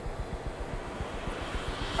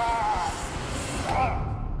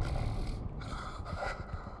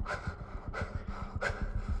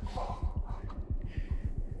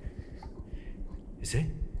 You see?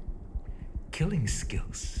 Killing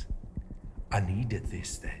skills are needed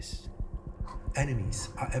these days. Enemies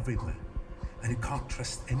are everywhere, and you can't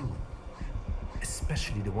trust anyone,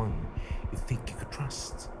 especially the one you think you could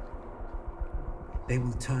trust. They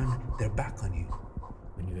will turn their back on you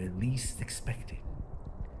when you least expect it.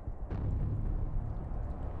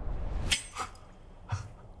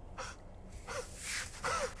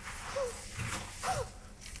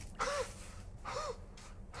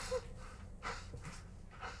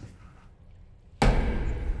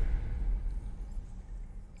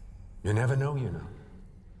 You never know, you know.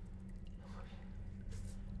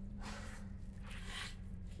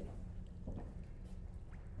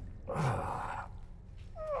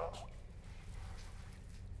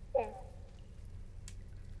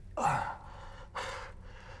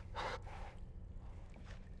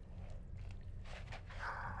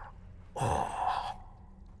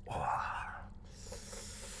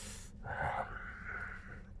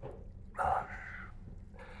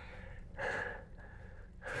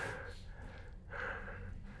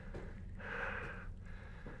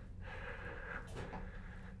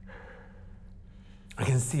 I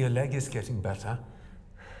can see your leg is getting better.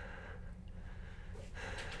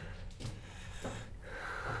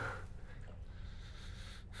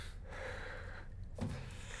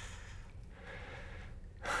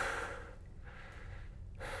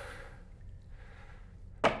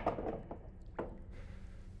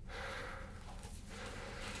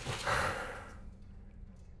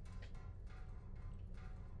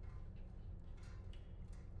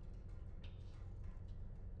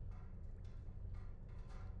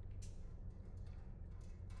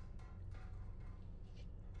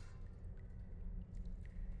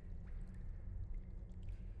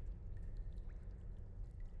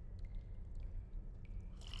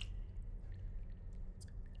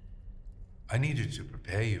 I needed to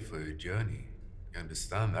prepare you for your journey. You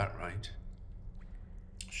understand that, right?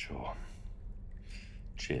 Sure.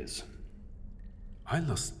 Cheers. I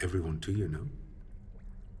lost everyone too, you know.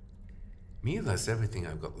 Me, that's everything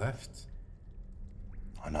I've got left.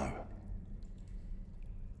 I know.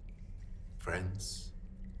 Friends,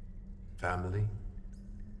 family,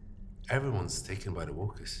 everyone's taken by the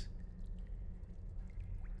walkers.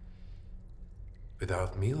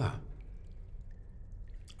 Without Mila,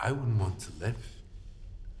 I wouldn't want to live.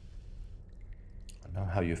 I know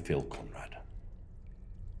how you feel, Conrad.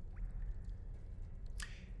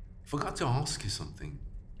 Forgot to ask you something.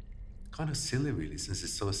 Kind of silly, really, since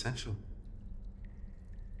it's so essential.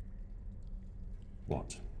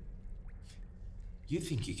 What? You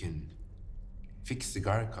think you can fix the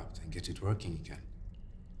gyrocopter and get it working again?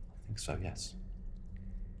 I think so, yes.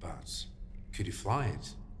 But could you fly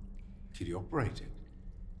it? Could you operate it?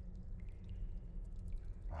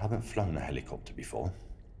 I haven't flown a helicopter before.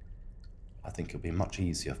 I think it'll be much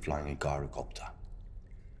easier flying a gyrocopter.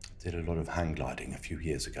 Did a lot of hang gliding a few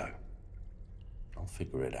years ago. I'll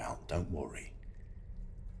figure it out, don't worry.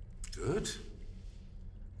 Good.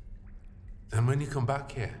 Then when you come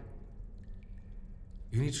back here,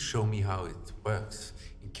 you need to show me how it works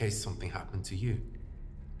in case something happened to you.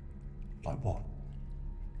 Like what?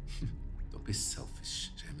 Don't be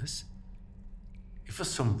selfish, Seamus. If for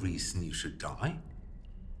some reason you should die,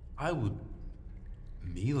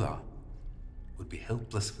 Mila would be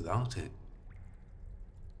helpless without it.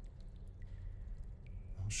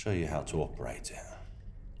 I'll show you how to operate it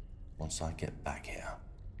once I get back here.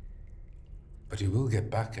 But you will get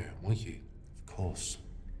back here, won't you? Of course.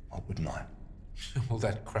 Why wouldn't I? All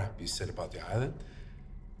that crap you said about the island?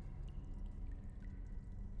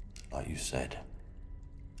 Like you said,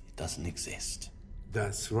 it doesn't exist.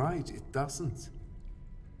 That's right, it doesn't.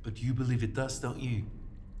 But you believe it does, don't you?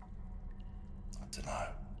 I don't know.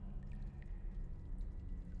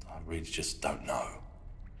 I really just don't know.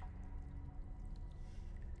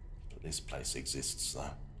 But this place exists,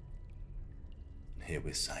 though. And here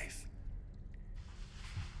we're safe.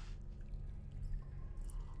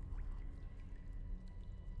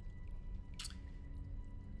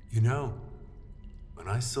 You know, when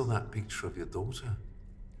I saw that picture of your daughter,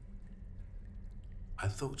 I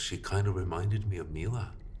thought she kind of reminded me of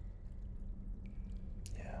Mila.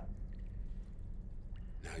 Yeah.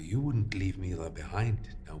 Now, you wouldn't leave Mila behind,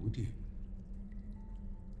 now would you?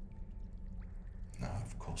 No,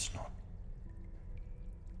 of course not.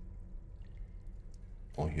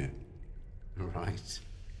 Or you. Right.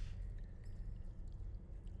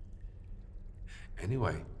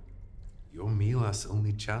 Anyway, you're Mila's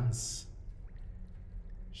only chance.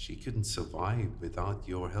 She couldn't survive without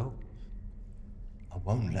your help. I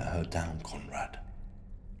won't let her down, Conrad.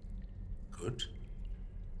 Good.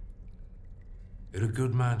 You're a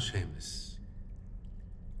good man, Seamus.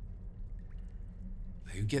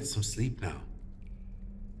 Now you get some sleep now.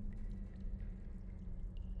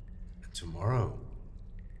 And tomorrow,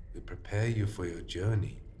 we prepare you for your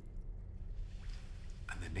journey.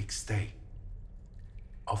 And the next day,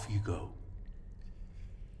 off you go.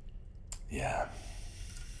 Yeah.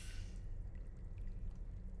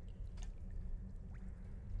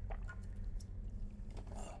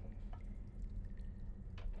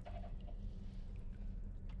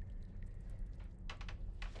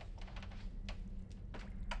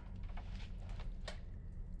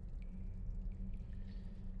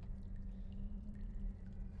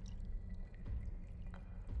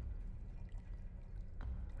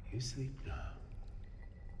 You sleep now.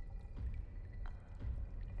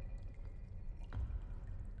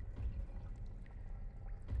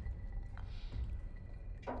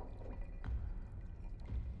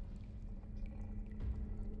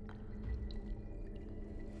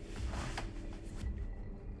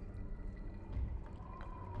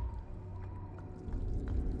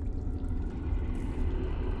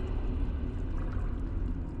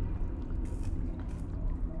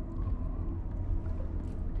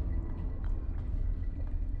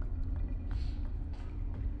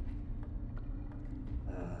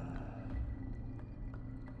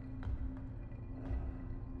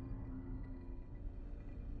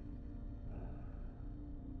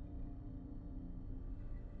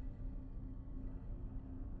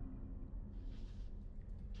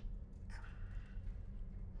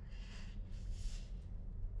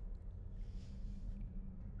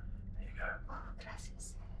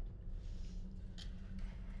 Gracias.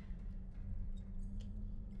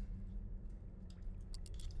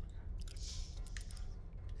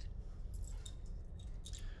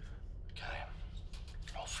 Okay.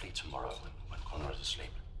 I'll flee tomorrow when Conrad's asleep.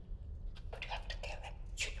 But you have to kill him.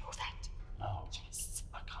 You know that. No. Yes.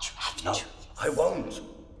 I can't. You have No, to. I won't.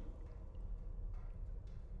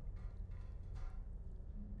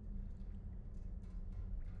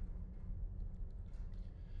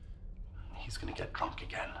 He's gonna get drunk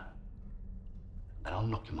again. And I'll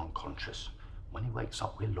knock him unconscious. When he wakes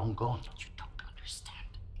up, we're long gone. You don't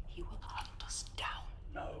understand. He will hunt us down.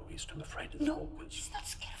 No, he's too afraid of the No, walkers. he's not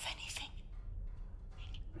scared of anything.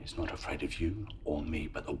 He's not afraid of you or me,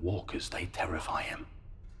 but the walkers, they terrify him.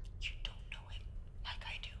 You don't know him like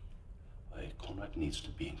I do. Conrad needs to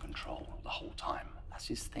be in control the whole time. That's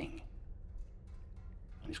his thing.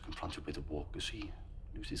 When he's confronted with the walkers, he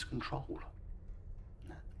loses control.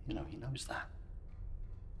 You know, he knows that.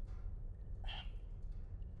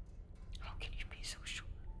 How can you be so sure?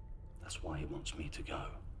 That's why he wants me to go.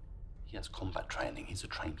 He has combat training. He's a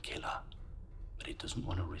trained killer. But he doesn't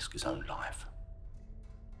want to risk his own life.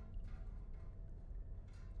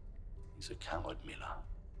 He's a coward, Miller.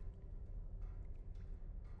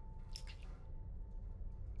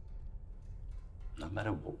 No,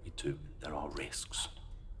 matter what we do, there are risks.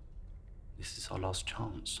 This is our last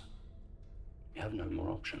chance. We have no more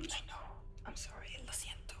options. I know. I'm sorry. Lo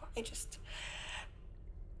siento. I'm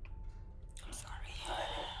sorry.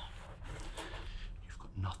 You've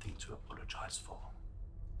got nothing to apologize for.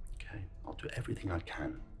 Okay? I'll do everything I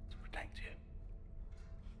can to protect you.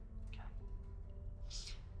 Okay?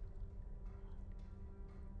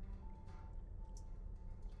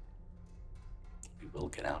 We will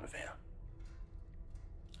get out of here.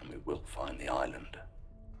 And we will find the island.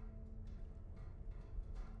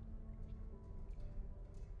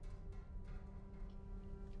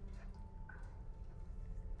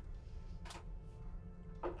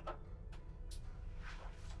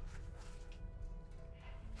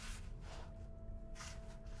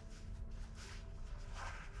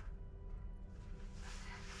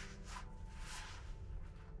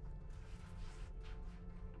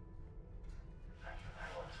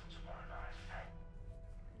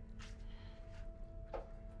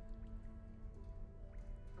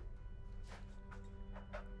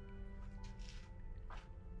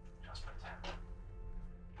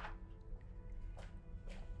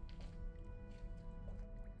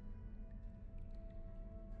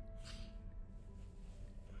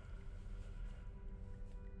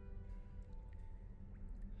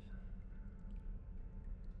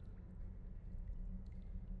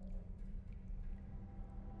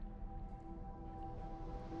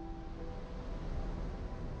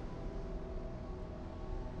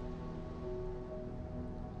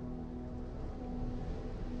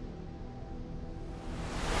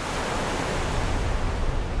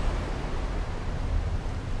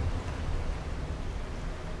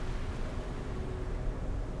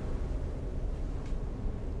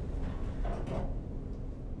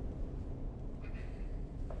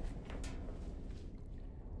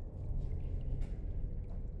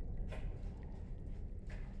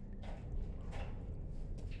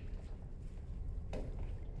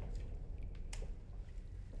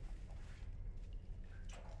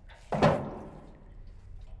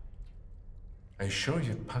 Are you sure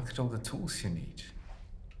you'd packed all the tools you need?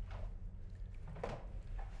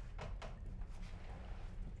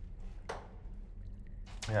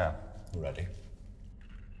 Yeah, ready.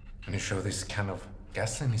 Are you sure this can of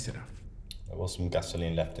gasoline is enough? There was some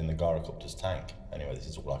gasoline left in the gyrocopter's tank. Anyway, this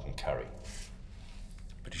is all I can carry.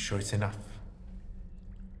 But you sure it's enough?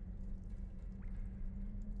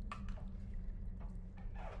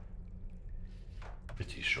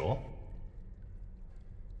 Pretty sure.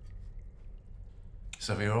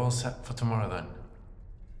 So we're all set for tomorrow then?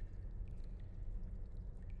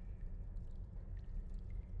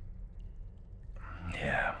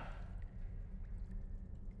 Yeah.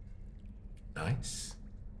 Nice.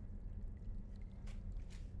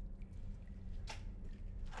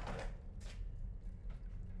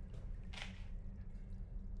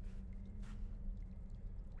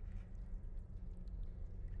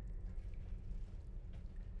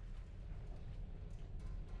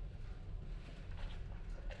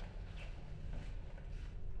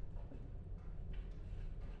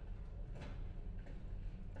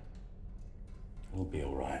 We'll be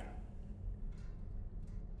all right.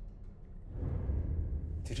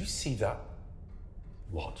 Did you see that?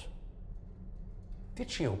 What?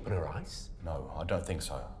 Did she open her eyes? No, I don't think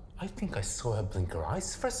so. I think I saw her blink her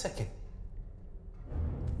eyes for a second.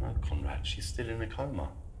 No, Conrad, she's still in a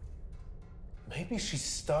coma. Maybe she's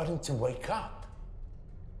starting to wake up.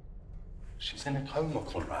 She's in a coma,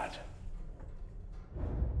 Conrad.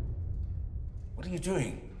 What are you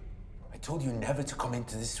doing? I told you never to come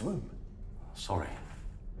into this room. Sorry.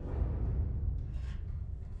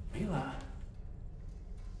 Mila?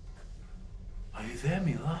 Are you there,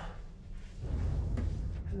 Mila?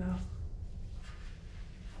 Hello?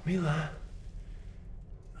 Mila?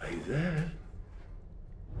 Are you there?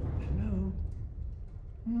 Hello?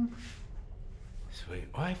 Sweet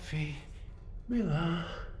wifey? Mila?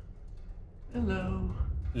 Hello?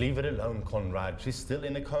 Leave it alone, Conrad. She's still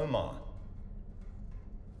in a coma.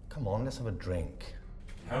 Come on, let's have a drink.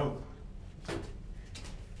 No.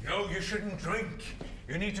 No, you shouldn't drink.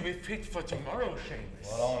 You need to be fit for tomorrow, Seamus.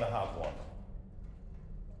 Well, I want to have one.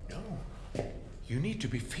 No. You need to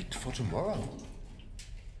be fit for tomorrow.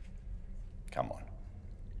 Come on.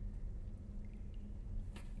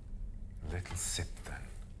 A little sip then.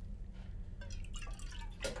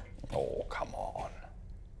 Oh, come on.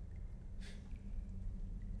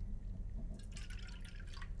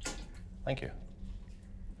 Thank you.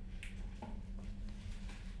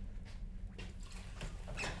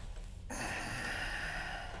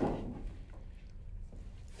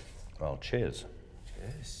 Well, cheers.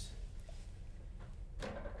 Yes.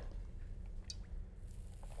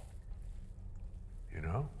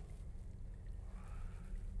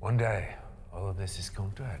 day, all of this is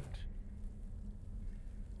going to end.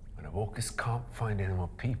 When the walkers can't find any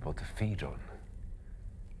more people to feed on.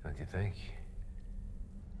 Don't you think?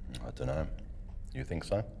 I don't know. You think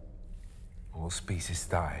so? All species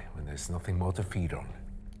die when there's nothing more to feed on.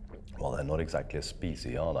 Well, they're not exactly a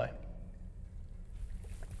species, are they?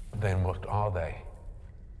 Then what are they?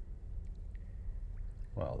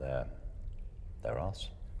 Well, they're us.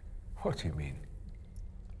 What do you mean?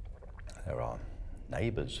 They're our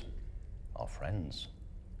neighbors, our friends,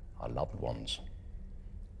 our loved ones.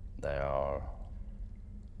 They are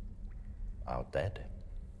our dead.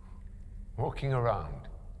 Walking around,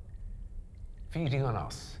 feeding on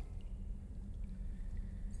us.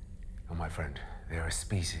 Oh, my friend, they're a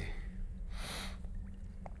species.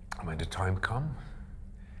 And when the time comes,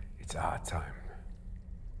 it's our time.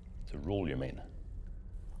 To rule, you mean?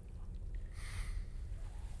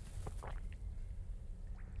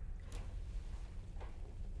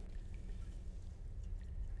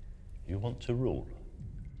 You want to rule?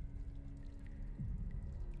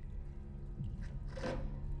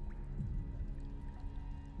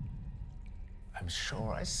 I'm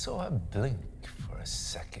sure I saw her blink for a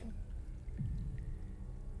second.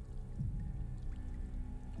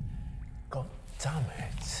 God damn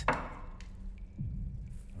it.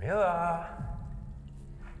 Mila.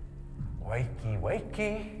 Wakey,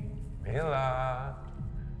 wakey. Mila.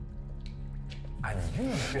 And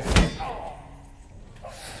you should...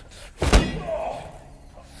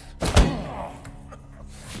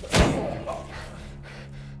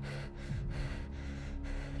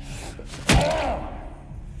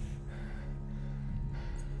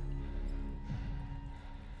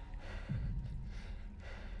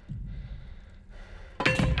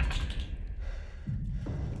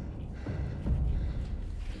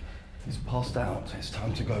 He's passed out. It's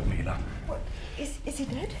time to go, Mila. What? Is he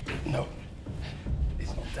dead? No, he's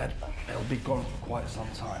not dead. He'll be gone for quite some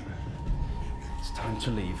time. It's time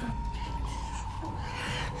to leave.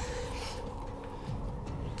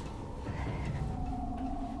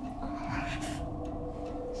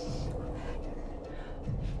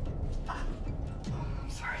 I'm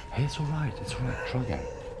sorry. Hey, it's all right. It's all right. Try again.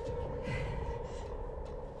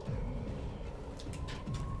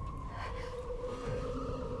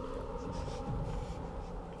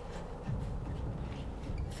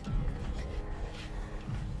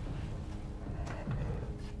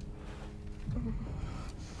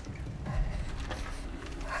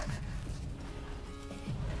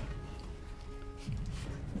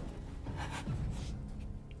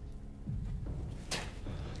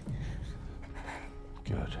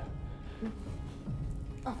 Good.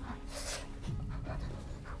 Come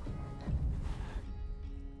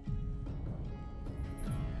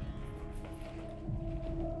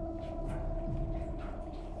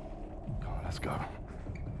on, let's go.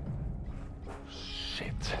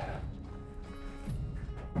 Shit.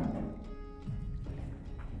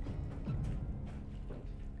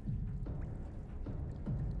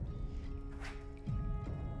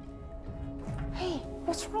 Hey,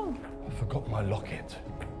 what's wrong? I forgot my locket.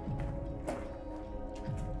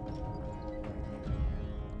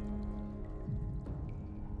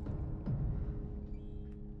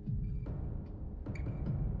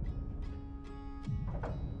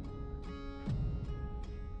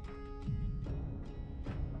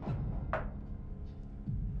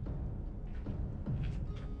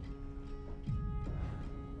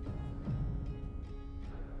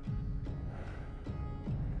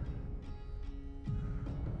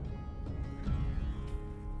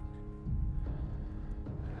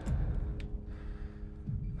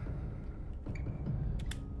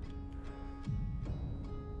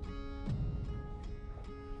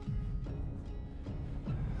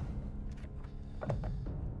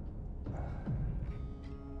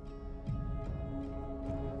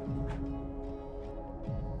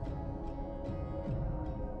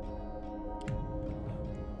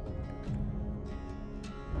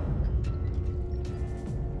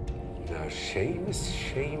 Now, Seamus.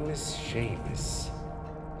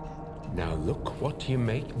 Now look what you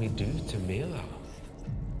make me do to Mila.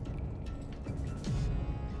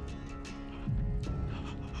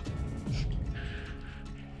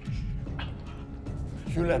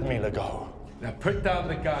 You let Mila go. Now put down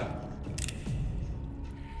the gun.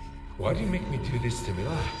 Why do you make me do this to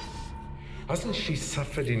Mila? Hasn't she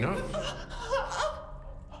suffered enough?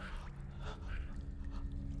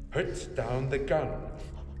 Put down the gun.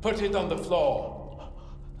 Put it on the floor.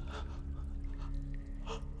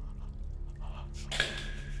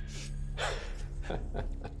 It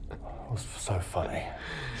was so funny.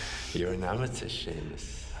 You're an amateur,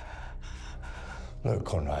 Seamus. No,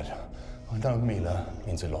 Conrad. I know Mila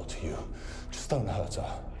means a lot to you. Just don't hurt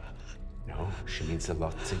her. No, she means a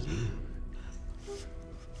lot to you.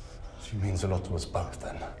 She means a lot to us both,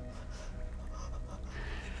 then.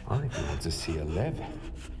 Well, if you want to see her live,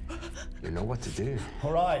 you know what to do.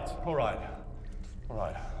 All right, all right. All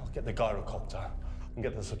right, I'll get the gyrocopter and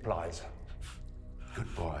get the supplies.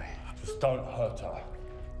 Good boy. Just don't hurt her.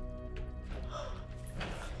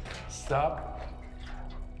 Stop.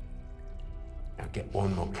 Now get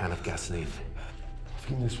one more can of gasoline.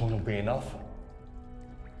 Think this one will be enough?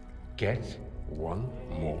 Get one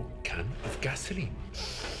more can of gasoline.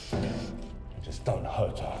 Just don't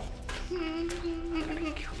hurt her. I'm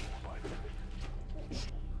gonna kill you, boy.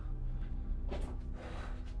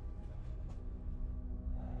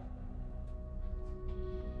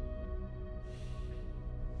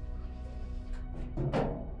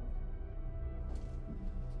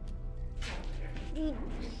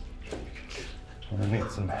 I'm gonna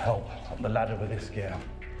need some help up the ladder with this gear.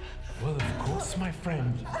 Well, of course, my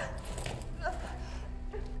friend.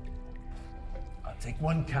 I'll take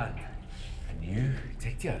one can, and you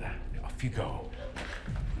take the other. Off you go.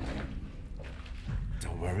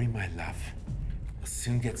 Don't worry, my love. We'll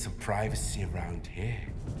soon get some privacy around here.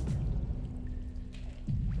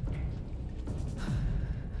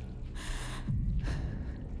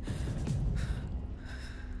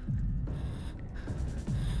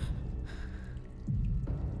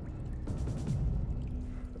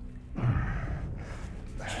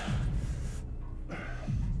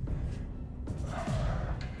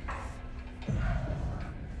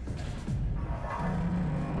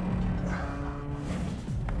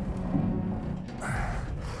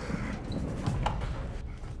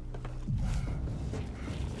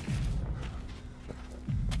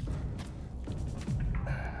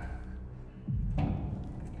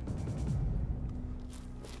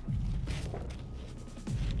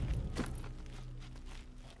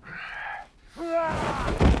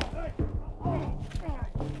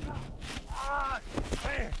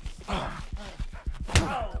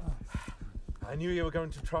 I knew you were going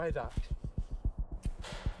to try that.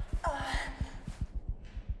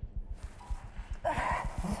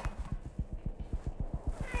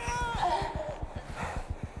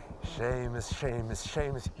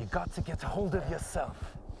 Seamus. You got to get a hold of yourself.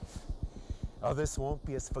 Others won't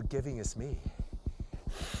be as forgiving as me.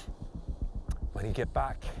 When you get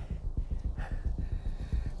back,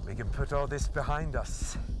 we can put all this behind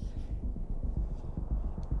us.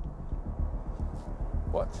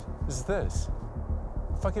 What is this?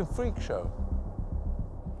 A fucking freak show.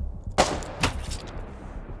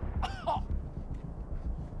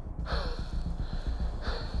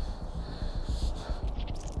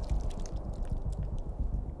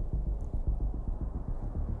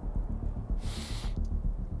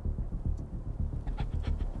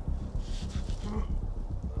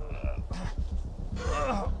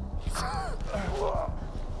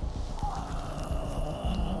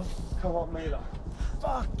 Come on, Mila.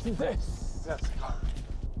 Fuck this! Let's go.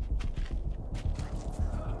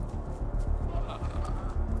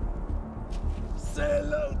 Say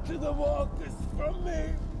hello to the walkers from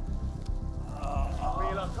me!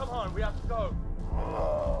 Mila, come on, we have to go.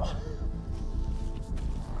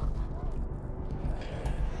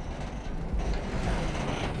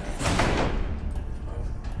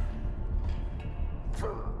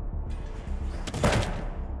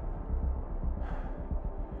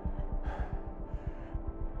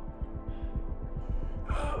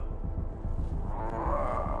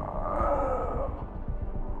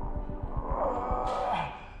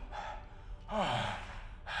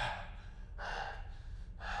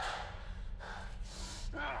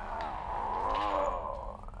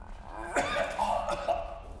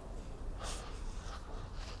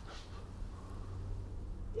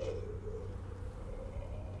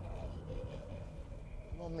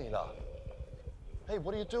 Mila. Hey,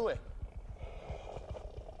 what are you doing?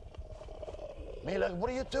 Mila, what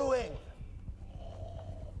are you doing?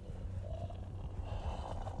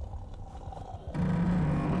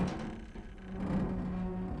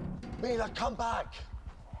 Mila, come back!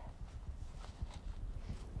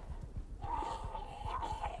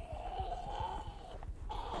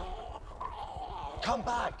 Come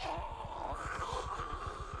back!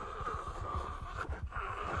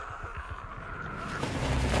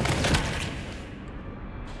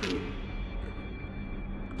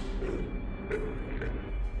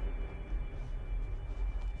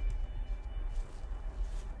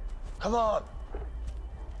 Come on!